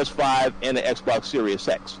up a PS5 and an Xbox Series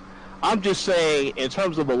X. I'm just saying, in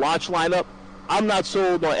terms of a launch lineup, I'm not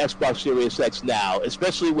sold on Xbox Series X now,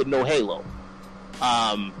 especially with no Halo.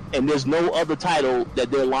 And there's no other title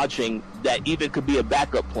that they're launching that even could be a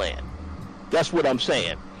backup plan. That's what I'm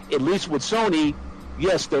saying. At least with Sony,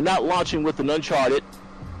 yes, they're not launching with an Uncharted.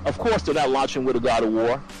 Of course they're not launching with a God of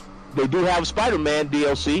War. They do have Spider-Man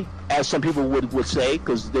DLC, as some people would say,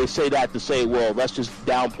 because they say that to say, well, let's just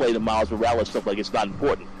downplay the Miles Morales stuff like it's not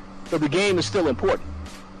important. But the game is still important.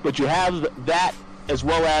 But you have that as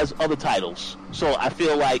well as other titles. So I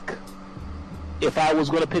feel like if I was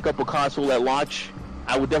going to pick up a console at launch,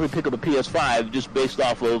 I would definitely pick up a PS5 just based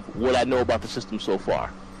off of what I know about the system so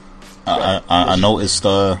far. I noticed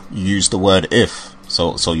you used the word if.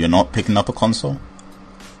 So you're not picking up a console?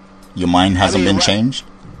 Your mind hasn't been changed?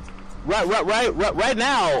 Right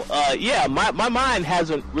now, yeah, my mind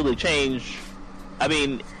hasn't really changed. I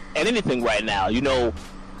mean, at anything right now. You know,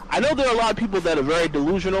 I know there are a lot of people that are very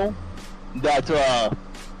delusional, that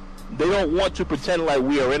they don't want to pretend like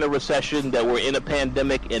we are in a recession, that we're in a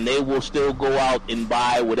pandemic, and they will still go out and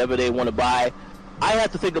buy whatever they want to buy. I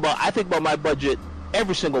think about my budget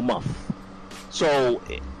every single month. So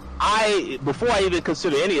before I even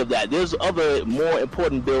consider any of that, there's other more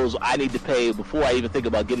important bills I need to pay before I even think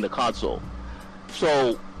about getting a console.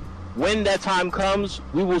 So when that time comes,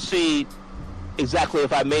 we will see exactly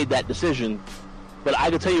if I made that decision. But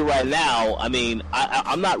I can tell you right now, I mean,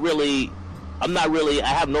 I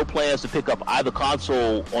have no plans to pick up either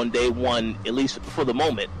console on day one, at least for the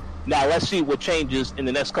moment. Now, let's see what changes in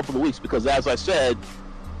the next couple of weeks, because as I said,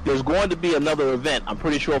 there's going to be another event, I'm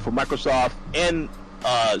pretty sure, for Microsoft and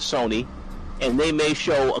Sony, and they may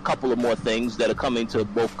show a couple of more things that are coming to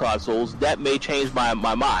both consoles. That may change my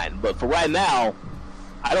mind. But for right now,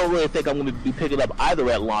 I don't really think I'm going to be picking up either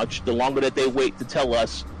at launch, the longer that they wait to tell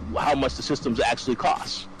us how much the systems actually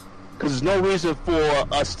cost. Because there's no reason for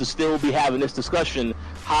us to still be having this discussion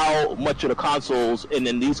how much of the consoles, and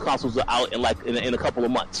then these consoles are out in a couple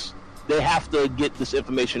of months. They have to get this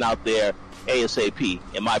information out there ASAP,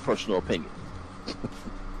 in my personal opinion.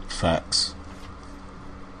 Facts.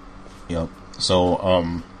 Yep. So,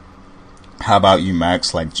 how about you,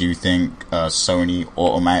 Max? Like, do you think Sony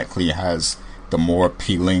automatically has the more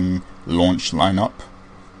appealing launch lineup?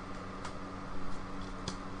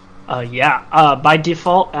 By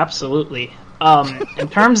default, absolutely. In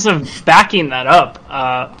terms of backing that up,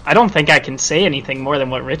 I don't think I can say anything more than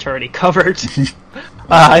what Rich already covered.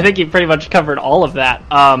 I think he pretty much covered all of that.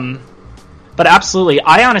 But absolutely,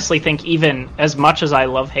 I honestly think even as much as I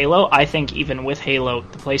love Halo, I think even with Halo,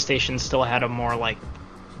 the PlayStation still had a more like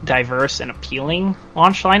diverse and appealing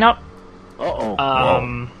launch lineup.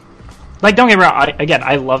 Like, don't get me wrong,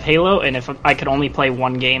 I love Halo, and if I could only play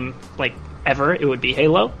one game like ever, it would be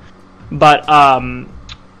Halo. But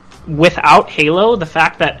without Halo, the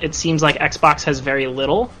fact that it seems like Xbox has very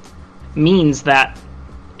little means that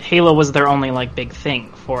Halo was their only like big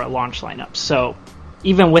thing for a launch lineup. So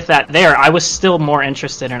even with that there, I was still more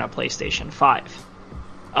interested in a PlayStation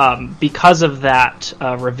 5 because of that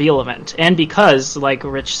reveal event. And because, like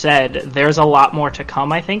Rich said, there's a lot more to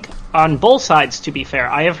come, I think, on both sides, to be fair.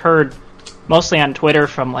 I have heard, mostly on Twitter,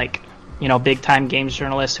 from, like, you know, big-time games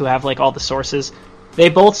journalists who have, like, all the sources. They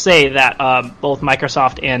both say that both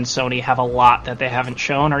Microsoft and Sony have a lot that they haven't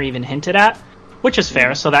shown or even hinted at, which is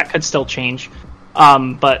fair, so that could still change.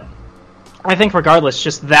 But I think regardless,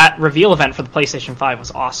 just that reveal event for the PlayStation 5 was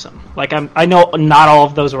awesome. Like, I know not all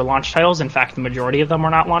of those were launch titles. In fact, the majority of them were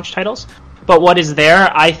not launch titles. But what is there,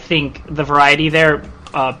 I think the variety there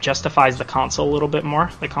justifies the console a little bit more,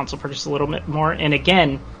 the console purchase a little bit more. And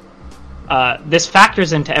again, this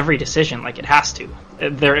factors into every decision, like it has to.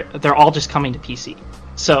 They're all just coming to PC.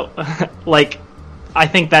 So, like, I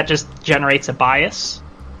think that just generates a bias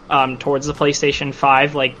towards the PlayStation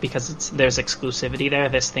 5, like, because there's exclusivity there.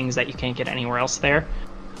 There's things that you can't get anywhere else there,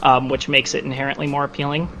 which makes it inherently more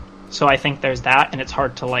appealing. So I think there's that, and it's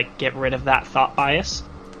hard to, like, get rid of that thought bias.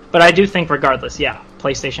 But I do think, regardless, yeah,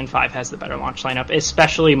 PlayStation 5 has the better launch lineup,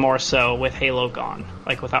 especially more so with Halo gone,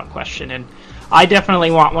 like, without question. And I definitely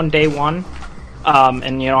want one day one.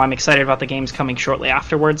 And, you know, I'm excited about the games coming shortly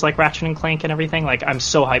afterwards, like Ratchet and Clank and everything. Like, I'm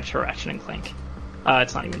so hyped for Ratchet and Clank.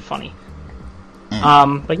 It's not even funny.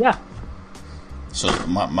 But yeah. So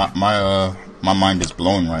my mind is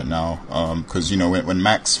blown right now. Because, you know, when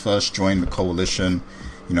Max first joined the coalition,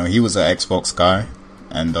 you know, he was an Xbox guy,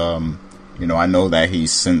 and you know, I know that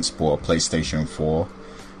he's since bought a PlayStation 4.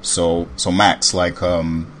 So Max, like,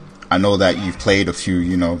 I know that you've played a few,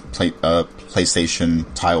 you know, PlayStation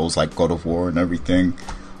titles like God of War and everything.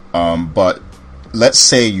 But let's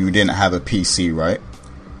say you didn't have a PC, right?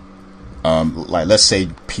 Like, let's say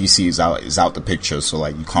PC is out the picture, so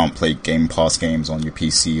like you can't play Game Pass games on your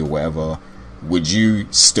PC or whatever. Would you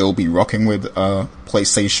still be rocking with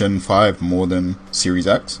PlayStation 5 more than Series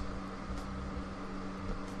X?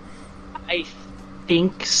 I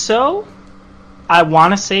think so. I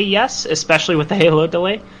want to say yes, especially with the Halo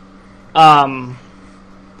delay.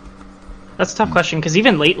 That's a tough question, because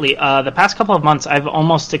even lately, the past couple of months, I've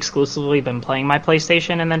almost exclusively been playing my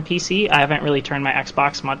PlayStation and then PC. I haven't really turned my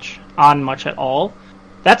Xbox much at all.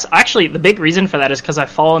 That's actually, the big reason for that is because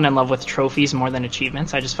I've fallen in love with trophies more than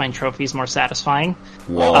achievements. I just find trophies more satisfying.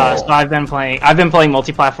 So I've been playing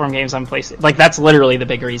multi-platform games on PlayStation. Like, that's literally the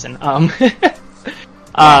big reason.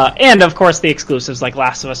 And of course the exclusives, like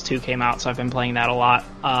Last of Us 2 came out, so I've been playing that a lot.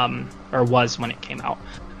 Or was when it came out.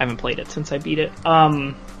 I haven't played it since I beat it.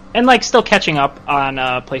 And, like, still catching up on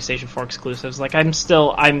PlayStation 4 exclusives. Like,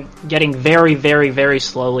 I'm getting very, very, very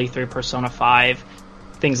slowly through Persona 5,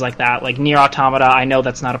 things like that. Like, Nier Automata, I know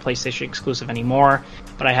that's not a PlayStation exclusive anymore,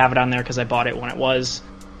 but I have it on there because I bought it when it was.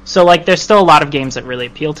 So, like, there's still a lot of games that really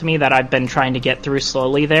appeal to me that I've been trying to get through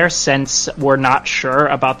slowly there, since we're not sure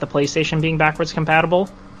about the PlayStation being backwards compatible.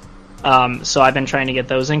 So I've been trying to get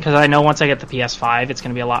those in, because I know once I get the PS5, it's going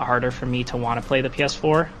to be a lot harder for me to want to play the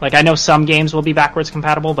PS4. Like, I know some games will be backwards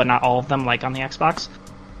compatible, but not all of them, like on the Xbox.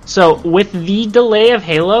 So with the delay of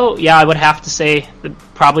Halo, yeah, I would have to say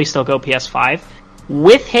probably still go PS5.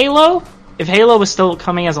 With Halo, if Halo was still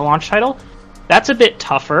coming as a launch title, that's a bit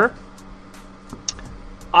tougher.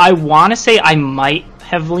 I want to say I might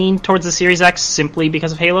have leaned towards the Series X simply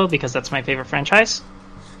because of Halo, because that's my favorite franchise.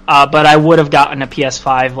 But I would have gotten a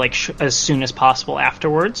PS5 like as soon as possible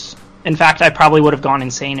afterwards. In fact, I probably would have gone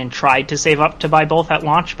insane and tried to save up to buy both at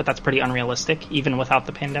launch, but that's pretty unrealistic, even without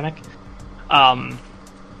the pandemic.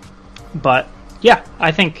 But yeah,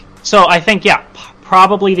 I think yeah,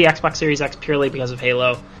 probably the Xbox Series X purely because of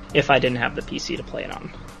Halo, if I didn't have the PC to play it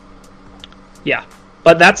on. Yeah,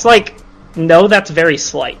 but that's like, no, that's very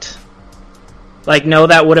slight. Like, no,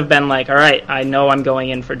 that would have been like, alright, I know I'm going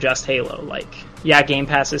in for just Halo. Like, yeah, Game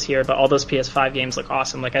Pass is here, but all those PS5 games look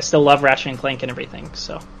awesome. Like, I still love Ratchet and Clank and everything,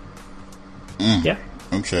 so. Yeah.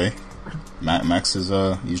 Okay. Max is,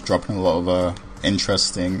 he's dropping a lot of,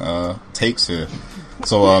 interesting, takes here.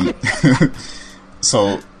 So,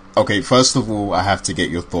 so, Okay, first of all, I have to get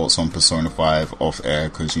your thoughts on Persona 5 off air,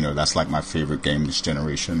 because, you know, that's like my favorite game this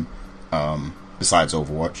generation, besides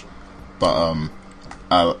Overwatch. But,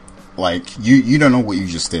 like, you don't know what you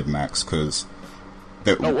just did, Max, because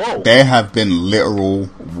there have been literal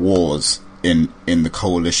wars in the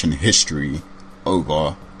Coalition history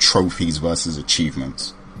over trophies versus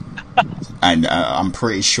achievements. And I'm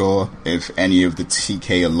pretty sure if any of the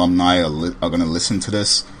TK alumni are going to listen to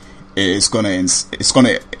this, it's gonna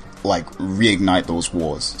like reignite those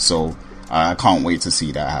wars. So I can't wait to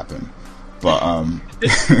see that happen. But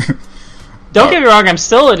don't get me wrong, I'm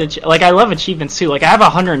still like, I love achievements too. Like, I have a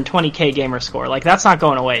 120k gamer score. Like, that's not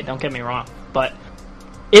going away. Don't get me wrong. But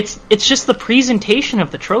it's just the presentation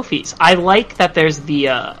of the trophies. I like that there's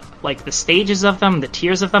the like the stages of them, the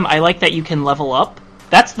tiers of them. I like that you can level up.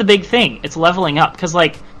 That's the big thing. It's leveling up, because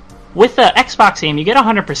like with the Xbox game, you get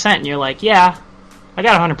 100%, and you're like, yeah, I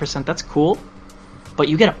got 100%. That's cool. But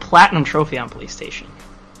you get a platinum trophy on PlayStation.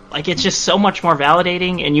 Like, it's just so much more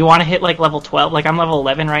validating, and you want to hit, like, level 12. Like, I'm level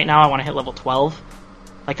 11 right now, I want to hit level 12.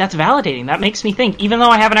 Like, that's validating. That makes me think, even though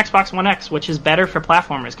I have an Xbox One X, which is better for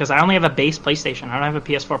platformers, because I only have a base PlayStation, I don't have a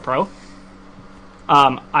PS4 Pro,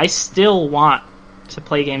 I still want to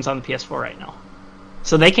play games on the PS4 right now.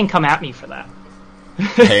 So they can come at me for that.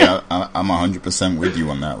 Hey, I'm 100% with you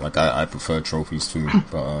on that. Like, I prefer trophies too,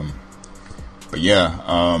 but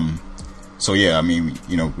yeah, so yeah, I mean,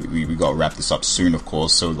 you know, we got to wrap this up soon, of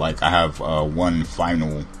course. So like, I have one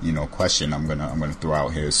final, you know, question I'm gonna throw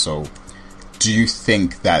out here. So, do you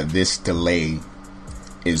think that this delay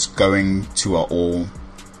is going to at all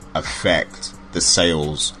affect the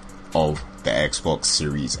sales of the Xbox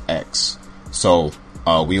Series X? So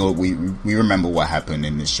we remember what happened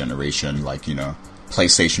in this generation. Like, you know,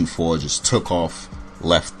 PlayStation 4 just took off,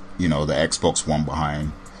 left, you know, the Xbox One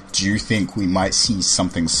behind. Do you think we might see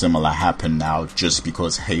something similar happen now, just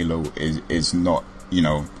because Halo is not, you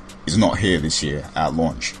know, is not here this year at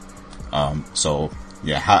launch? So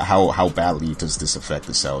yeah, how badly does this affect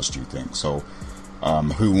the sales, do you think? So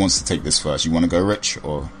who wants to take this first? You want to go, Rich,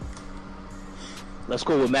 or? Let's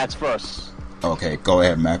go with Max first. Okay, go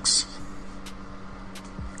ahead, Max.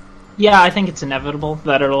 Yeah, I think it's inevitable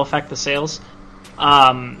that it'll affect the sales.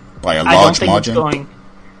 By a large margin?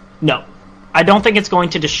 No. I don't think it's going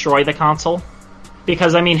to destroy the console,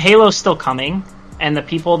 because, I mean, Halo's still coming, and the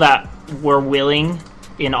people that were willing,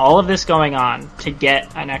 in all of this going on, to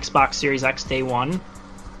get an Xbox Series X day one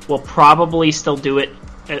will probably still do it,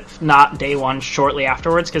 if not day one, shortly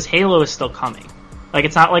afterwards, because Halo is still coming. Like,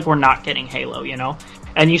 it's not like we're not getting Halo, you know?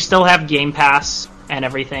 And you still have Game Pass and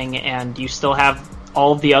everything, and you still have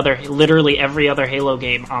all of the other, literally every other Halo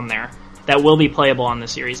game on there that will be playable on the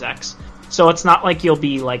Series X. So it's not like you'll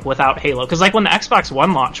be, like, without Halo. Because, like, when the Xbox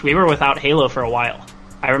One launched, we were without Halo for a while.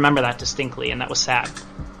 I remember that distinctly, and that was sad.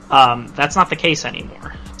 That's not the case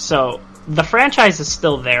anymore. So the franchise is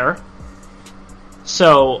still there.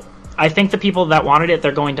 So I think the people that wanted it,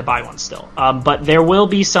 they're going to buy one still. But there will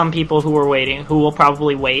be some people who are waiting, who will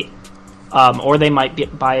probably wait. Or they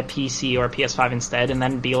might buy a PC or a PS5 instead, and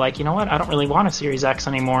then be like, you know what, I don't really want a Series X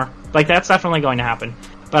anymore. Like, that's definitely going to happen.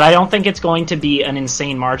 But I don't think it's going to be an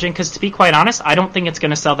insane margin, because to be quite honest, I don't think it's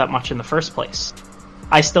going to sell that much in the first place.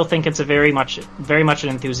 I still think it's a very much an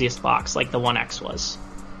enthusiast box, like the One X was.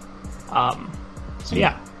 So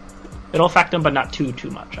yeah, it'll affect them, but not too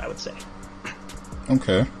much, I would say.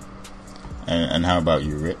 Okay. And how about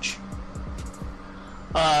you, Rich?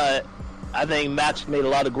 I think Max made a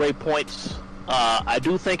lot of great points. I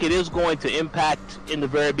do think it is going to impact in the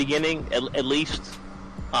very beginning, at least.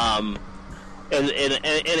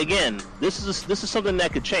 And again, this is something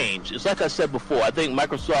that could change. It's like I said before. I think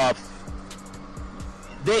Microsoft,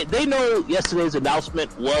 they know yesterday's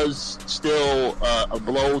announcement was still a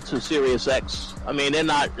blow to Series X. I mean, they're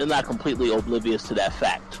not completely oblivious to that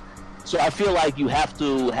fact. So I feel like you have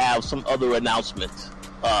to have some other announcement,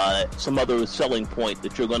 some other selling point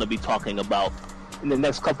that you're going to be talking about in the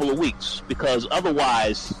next couple of weeks, because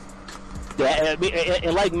otherwise.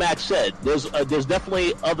 And like Max said, there's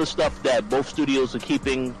definitely other stuff that both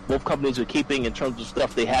companies are keeping in terms of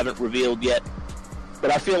stuff they haven't revealed yet. But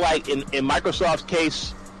I feel like in Microsoft's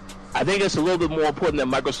case, I think it's a little bit more important that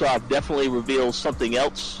Microsoft definitely reveals something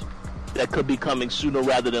else that could be coming sooner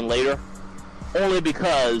rather than later. Only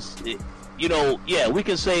because, you know, yeah, we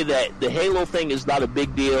can say that the Halo thing is not a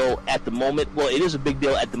big deal at the moment. Well, it is a big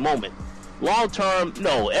deal at the moment. Long term,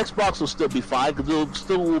 no, Xbox will still be fine, because there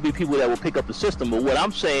still will be people that will pick up the system. But what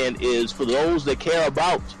I'm saying is, for those that care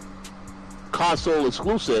about console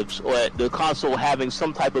exclusives, or the console having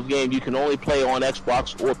some type of game you can only play on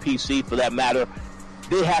Xbox or PC for that matter,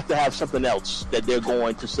 they have to have something else that they're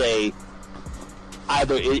going to say,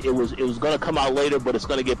 either it was going to come out later, but it's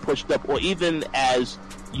going to get pushed up, or even as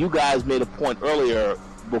you guys made a point earlier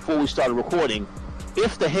before we started recording,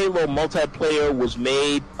 if the Halo multiplayer was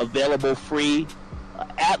made available free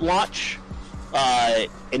at launch,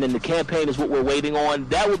 and then the campaign is what we're waiting on,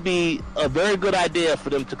 that would be a very good idea for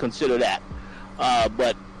them to consider that.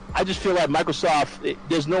 But I just feel like Microsoft,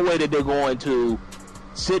 there's no way that they're going to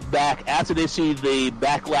sit back after they see the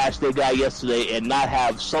backlash they got yesterday and not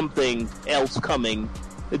have something else coming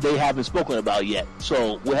that they haven't spoken about yet.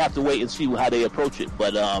 So we'll have to wait and see how they approach it.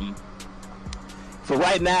 But for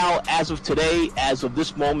right now, as of today, as of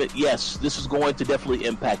this moment, yes, this is going to definitely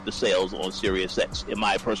impact the sales on Series X, in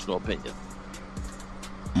my personal opinion.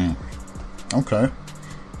 Okay.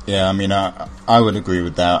 Yeah, I mean, I would agree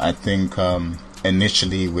with that. I think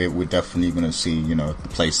initially we're definitely going to see, the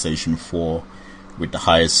PlayStation 4 with the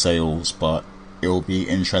highest sales, but it'll be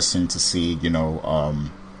interesting to see,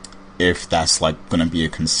 if that's like going to be a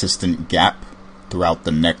consistent gap throughout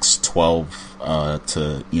the next 12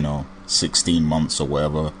 to 16 months or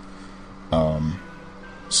whatever.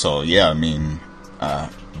 So yeah, I mean,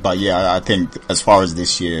 but yeah, I think as far as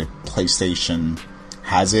this year, PlayStation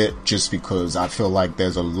has it, just because I feel like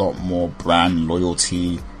there's a lot more brand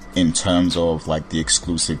loyalty in terms of like the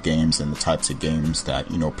exclusive games and the types of games that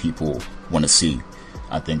people want to see.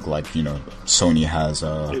 I think like Sony has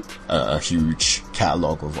a huge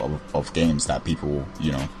catalog of games that people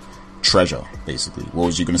treasure, basically. What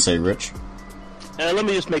was you going to say, Rich? And let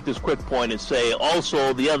me just make this quick point and say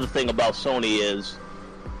also the other thing about Sony is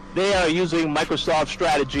they are using Microsoft's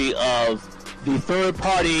strategy of the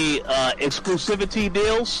third-party exclusivity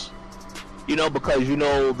deals, because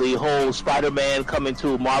the whole Spider-Man coming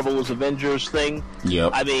to Marvel's Avengers thing.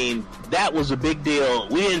 Yep. I mean, that was a big deal.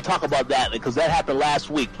 We didn't talk about that because that happened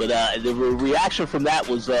last week, but the reaction from that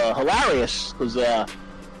was hilarious because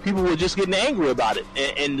people were just getting angry about it.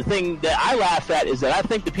 And the thing that I laugh at is that I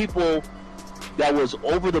think the people that was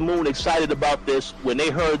over the moon excited about this, when they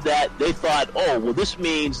heard that, they thought, oh, well, this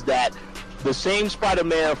means that the same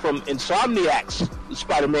Spider-Man from Insomniac's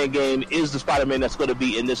Spider-Man game is the Spider-Man that's going to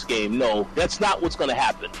be in this game. No, that's not what's going to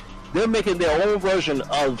happen. They're making their own version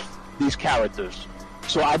of these characters.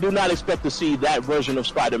 So I do not expect to see that version of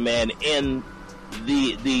Spider-Man in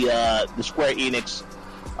the Square Enix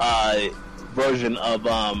version of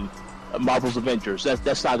Marvel's Avengers.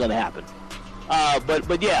 That's not going to happen.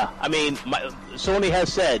 But yeah, I mean, Sony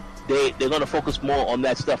has said they're going to focus more on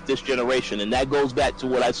that stuff this generation, and that goes back to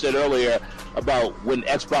what I said earlier about when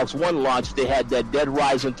Xbox One launched. They had that Dead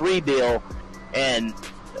Rising 3 deal, and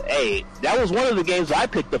hey, that was one of the games I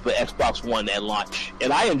picked up at Xbox One at launch,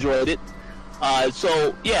 and I enjoyed it.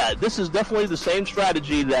 So yeah, this is definitely the same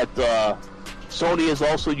strategy that Sony is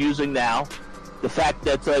also using now. The fact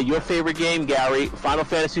that your favorite game, Gary, Final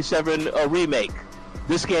Fantasy VII Remake,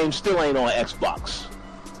 this game still ain't on Xbox.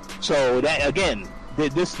 So that, again,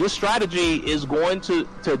 this strategy is going to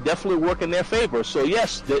definitely work in their favor. So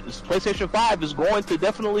yes, the PlayStation 5 is going to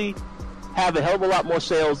definitely have a hell of a lot more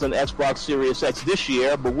sales than Xbox Series X this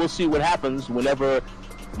year, but we'll see what happens whenever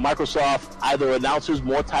Microsoft either announces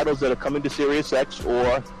more titles that are coming to Series X,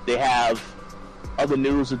 or they have other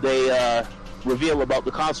news that they reveal about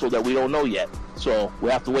the console that we don't know yet. So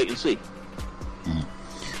we'll have to wait and see.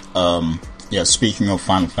 Yeah, speaking of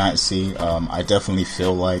Final Fantasy, I definitely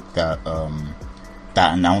feel like that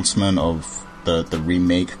that announcement of the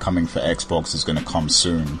remake coming for Xbox is going to come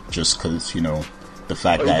soon, just because, the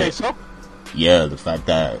fact that the fact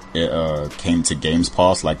that it came to Games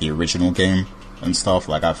Pass, like the original game and stuff.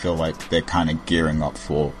 Like, I feel like they're kind of gearing up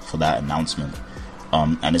for that announcement.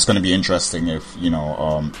 And it's going to be interesting if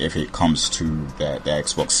it comes to the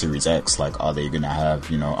Xbox Series X, like, are they going to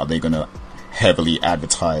have, are they going to heavily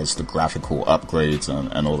advertise the graphical upgrades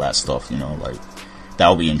and all that stuff, like,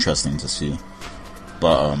 that'll be interesting to see.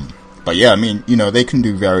 But yeah, I mean, they can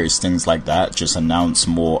do various things like that, just announce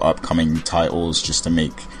more upcoming titles just to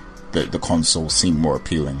make the console seem more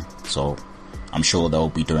appealing. So I'm sure they'll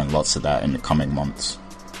be doing lots of that in the coming months.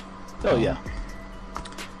 Oh yeah.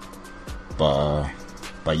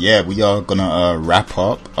 But yeah, we are gonna wrap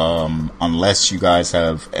up. Unless you guys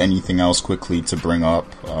have anything else quickly to bring up,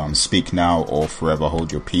 speak now or forever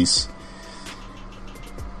hold your peace.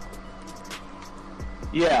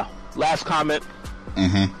 Yeah, last comment.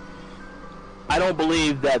 I don't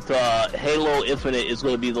believe that Halo Infinite is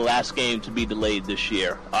going to be the last game to be delayed this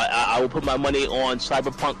year. I will put my money on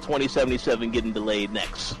Cyberpunk 2077 getting delayed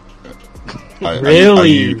next.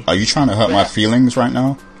 Really? Are you trying to hurt my feelings right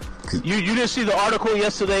now? You didn't see the article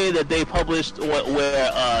yesterday that they published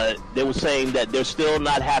where they were saying that they're still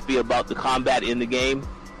not happy about the combat in the game?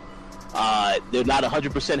 They're not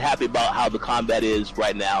 100% happy about how the combat is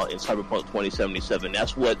right now in Cyberpunk 2077.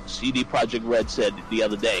 That's what CD Projekt Red said the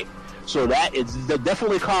other day. So that is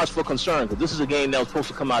definitely cause for concern, because this is a game that was supposed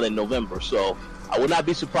to come out in November. So I would not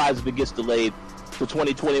be surprised if it gets delayed to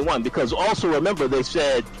 2021, because also remember they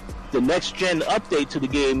said the next gen update to the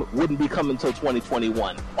game wouldn't be coming until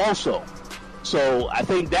 2021 also. So I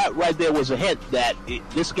think that right there was a hint that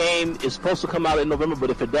this game is supposed to come out in November, but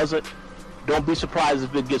if it doesn't, don't be surprised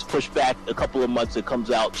if it gets pushed back a couple of months. It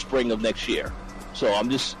comes out spring of next year. So I'm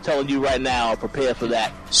just telling you right now, prepare for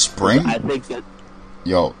that. Spring? I think that.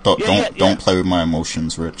 Yo, don't play with my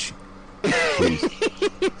emotions, Rich. Please.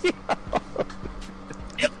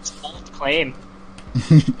 It's a bold claim.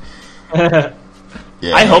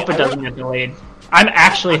 Yeah, I hope it doesn't get delayed. I'm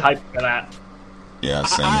actually hyped for that. Yeah,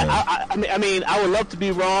 same here. I mean, I would love to be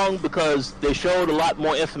wrong, because they showed a lot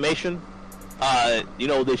more information.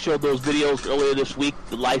 They showed those videos earlier this week,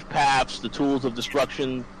 the life paths, the tools of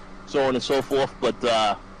destruction, so on and so forth. But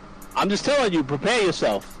I'm just telling you, prepare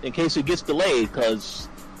yourself in case it gets delayed, because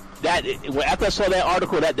after I saw that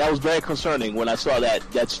article, that was very concerning when I saw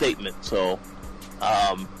that statement. So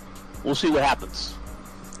we'll see what happens.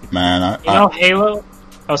 Man, Halo.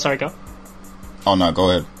 Oh, sorry, go. Oh no, go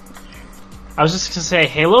ahead. I was just gonna say,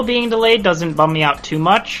 Halo being delayed doesn't bum me out too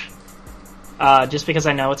much, just because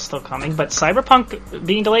I know it's still coming. But Cyberpunk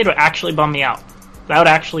being delayed would actually bum me out. That would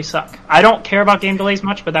actually suck. I don't care about game delays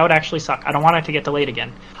much, but that would actually suck. I don't want it to get delayed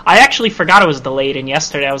again. I actually forgot it was delayed, and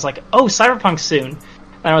yesterday I was like, oh, Cyberpunk's soon.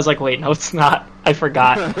 And I was like, wait, no, it's not. I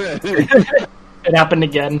forgot. It happened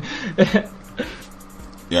again.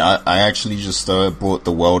 Yeah, I actually just bought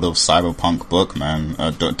the World of Cyberpunk book, man.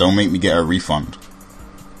 Don't make me get a refund.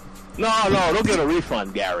 No, don't get a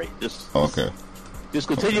refund, Gary. Just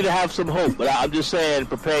continue to have some hope. But I'm just saying,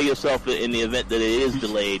 prepare yourself in the event that it is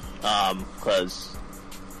delayed.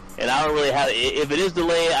 And I don't really have. If it is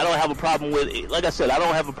delayed, I don't have a problem with. Like I said, I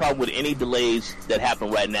don't have a problem with any delays that happen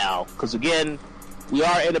right now. Because again, we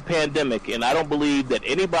are in a pandemic, and I don't believe that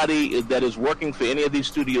anybody that is working for any of these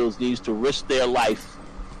studios needs to risk their life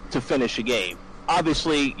to finish a game.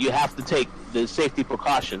 Obviously, you have to take the safety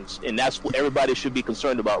precautions, and that's what everybody should be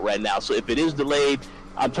concerned about right now. So if it is delayed,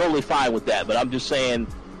 I'm totally fine with that. But I'm just saying,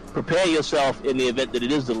 prepare yourself in the event that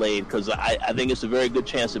it is delayed, because I think it's a very good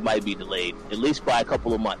chance it might be delayed, at least by a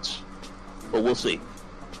couple of months. But we'll see.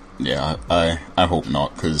 Yeah, I hope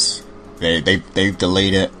not, because they've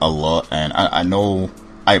delayed it a lot, and I know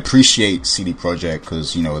I appreciate CD Projekt,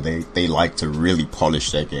 because they like to really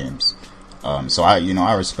polish their games. So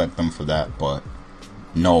I respect them for that, but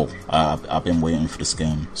no, I've been waiting for this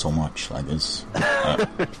game so much. Like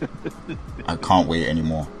I can't wait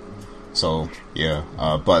anymore. So yeah,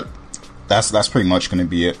 but that's pretty much going to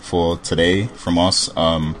be it for today from us.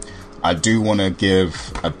 I do want to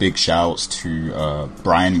give a big shout out to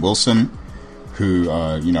Brian Wilson, who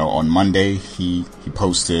on Monday he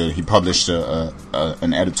published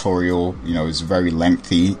an editorial. It's very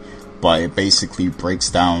lengthy, but it basically breaks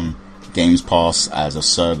down Games Pass as a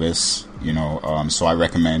service, so I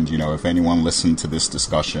recommend, if anyone listened to this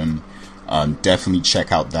discussion, definitely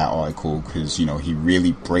check out that article, because, he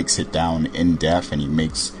really breaks it down in depth, and he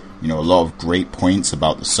makes, a lot of great points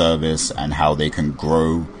about the service and how they can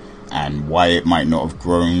grow and why it might not have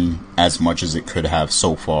grown as much as it could have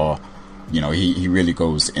so far. He really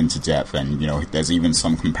goes into depth, and, there's even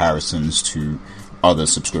some comparisons to other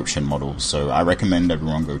subscription models. So I recommend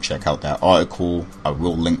everyone go check out that article. I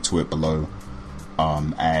will link to it below.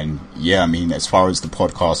 And yeah, I mean, as far as the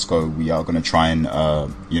podcasts go, we are going to try and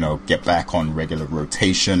get back on regular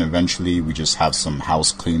rotation eventually. We just have some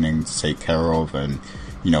house cleaning to take care of, and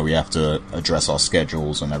we have to address our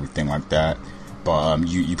schedules and everything like that. But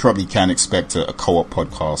you probably can expect a co-op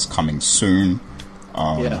podcast coming soon.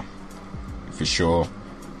 For sure.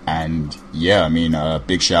 And yeah, I mean,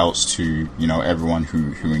 big shouts to everyone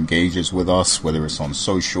who engages with us, whether it's on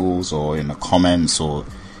socials or in the comments, or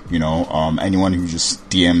anyone who just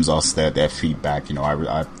DMs us their feedback.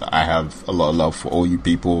 I have a lot of love for all you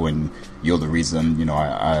people, and you're the reason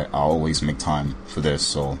I always make time for this.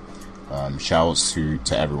 So shouts to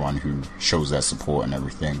everyone who shows their support and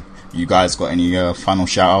everything. You guys got any final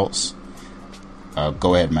shout outs?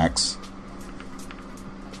 Go ahead, Max.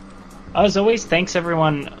 As always, thanks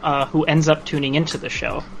everyone who ends up tuning into the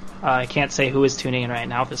show. I can't say who is tuning in right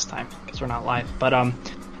now this time, because we're not live. But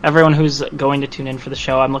everyone who's going to tune in for the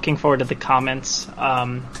show, I'm looking forward to the comments.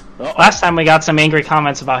 Last time we got some angry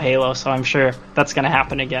comments about Halo, so I'm sure that's going to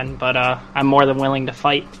happen again. But I'm more than willing to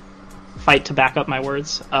fight to back up my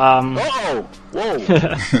words. Whoa!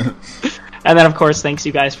 And then, of course, thanks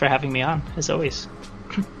you guys for having me on, as always.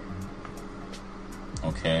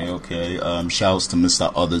 Okay. Shouts to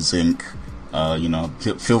Mr. Other Zinc.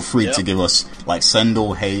 Feel free to give us, send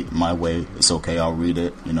or hate my way. It's okay. I'll read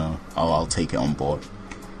it. I'll take it on board.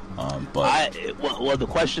 But the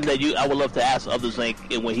question that I would love to ask Other Zinc,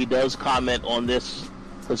 and when he does comment on this,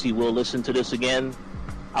 because he will listen to this again,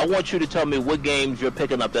 I want you to tell me what games you're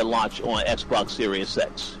picking up at launch on Xbox Series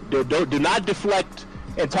X. Do not deflect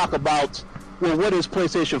and talk about, well, what is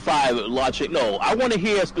PlayStation 5 launching? No, I want to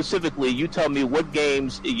hear specifically, you tell me what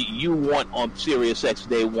games you want on Series X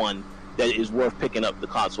day one that is worth picking up the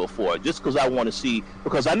console for. Just because I want to see,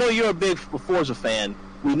 because I know you're a big Forza fan.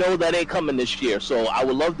 We know that ain't coming this year, so I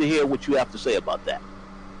would love to hear what you have to say about that.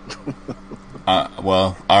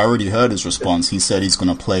 Well, I already heard his response. He said he's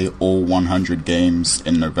going to play all 100 games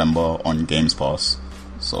in November on Games Pass.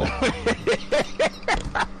 So...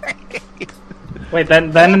 Wait,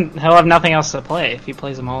 then he'll have nothing else to play if he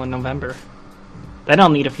plays them all in November. Then I'll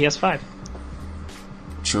need a PS5.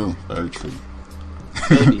 True, very true.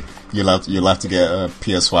 Maybe. You'll have to get a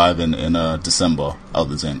PS5 in December,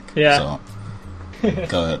 Other Zinc. Yeah. So,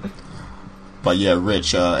 go ahead. But yeah,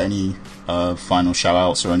 Rich, any final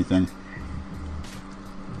shout-outs or anything?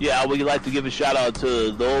 Yeah, I would like to give a shout-out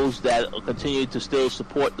to those that continue to still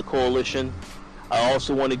support the Coalition. I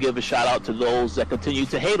also want to give a shout-out to those that continue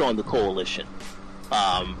to hate on the Coalition.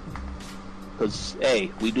 Because,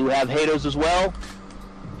 hey, we do have haters as well.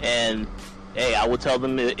 And, hey, I would tell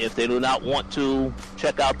them if they do not want to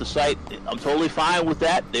check out the site, I'm totally fine with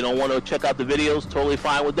that. They don't want to check out the videos, totally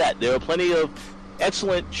fine with that. There are plenty of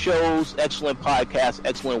excellent shows, excellent podcasts,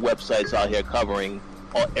 excellent websites out here covering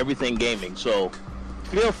everything gaming. So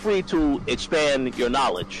feel free to expand your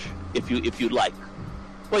knowledge if you'd like.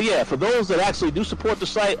 But yeah, for those that actually do support the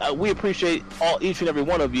site, we appreciate each and every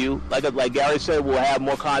one of you. Like Gary said, we'll have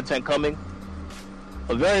more content coming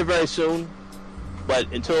very, very soon. But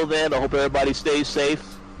until then, I hope everybody stays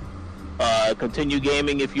safe. Continue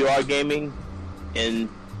gaming if you are gaming. And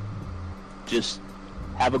just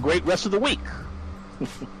have a great rest of the week.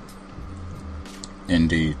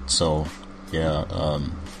 Indeed. So, yeah,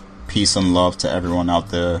 peace and love to everyone out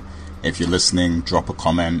there. If you're listening, drop a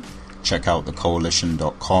comment. Check out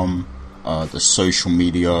thecoalition.com. The social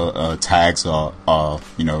media tags are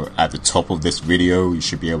at the top of this video. You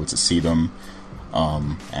should be able to see them.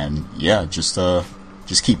 And yeah, just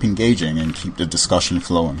keep engaging and keep the discussion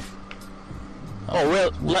flowing.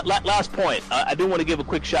 Last point. I do want to give a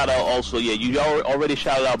quick shout out also. Yeah, you already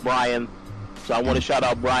shouted out Brian. So I want to shout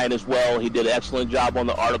out Brian as well. He did an excellent job on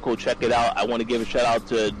the article. Check it out. I want to give a shout out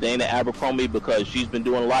to Dana Abercrombie because she's been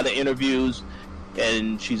doing a lot of interviews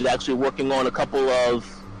and she's actually working on a couple of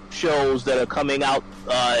shows that are coming out,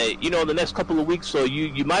 in the next couple of weeks. So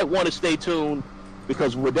you might want to stay tuned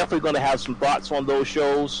because we're definitely going to have some thoughts on those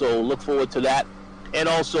shows. So look forward to that. And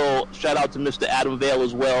also shout out to Mr. Adam Vale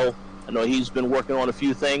as well. I know he's been working on a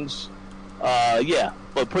few things.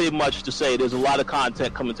 But pretty much to say there's a lot of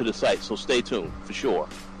content coming to the site, so stay tuned for sure.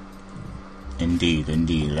 Indeed.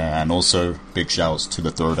 And also big shouts to the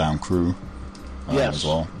Throwdown crew as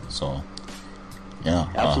well. So, yeah.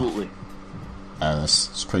 Absolutely.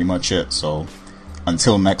 That's pretty much it. So,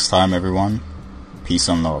 until next time, everyone, peace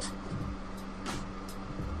and love.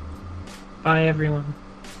 Bye, everyone.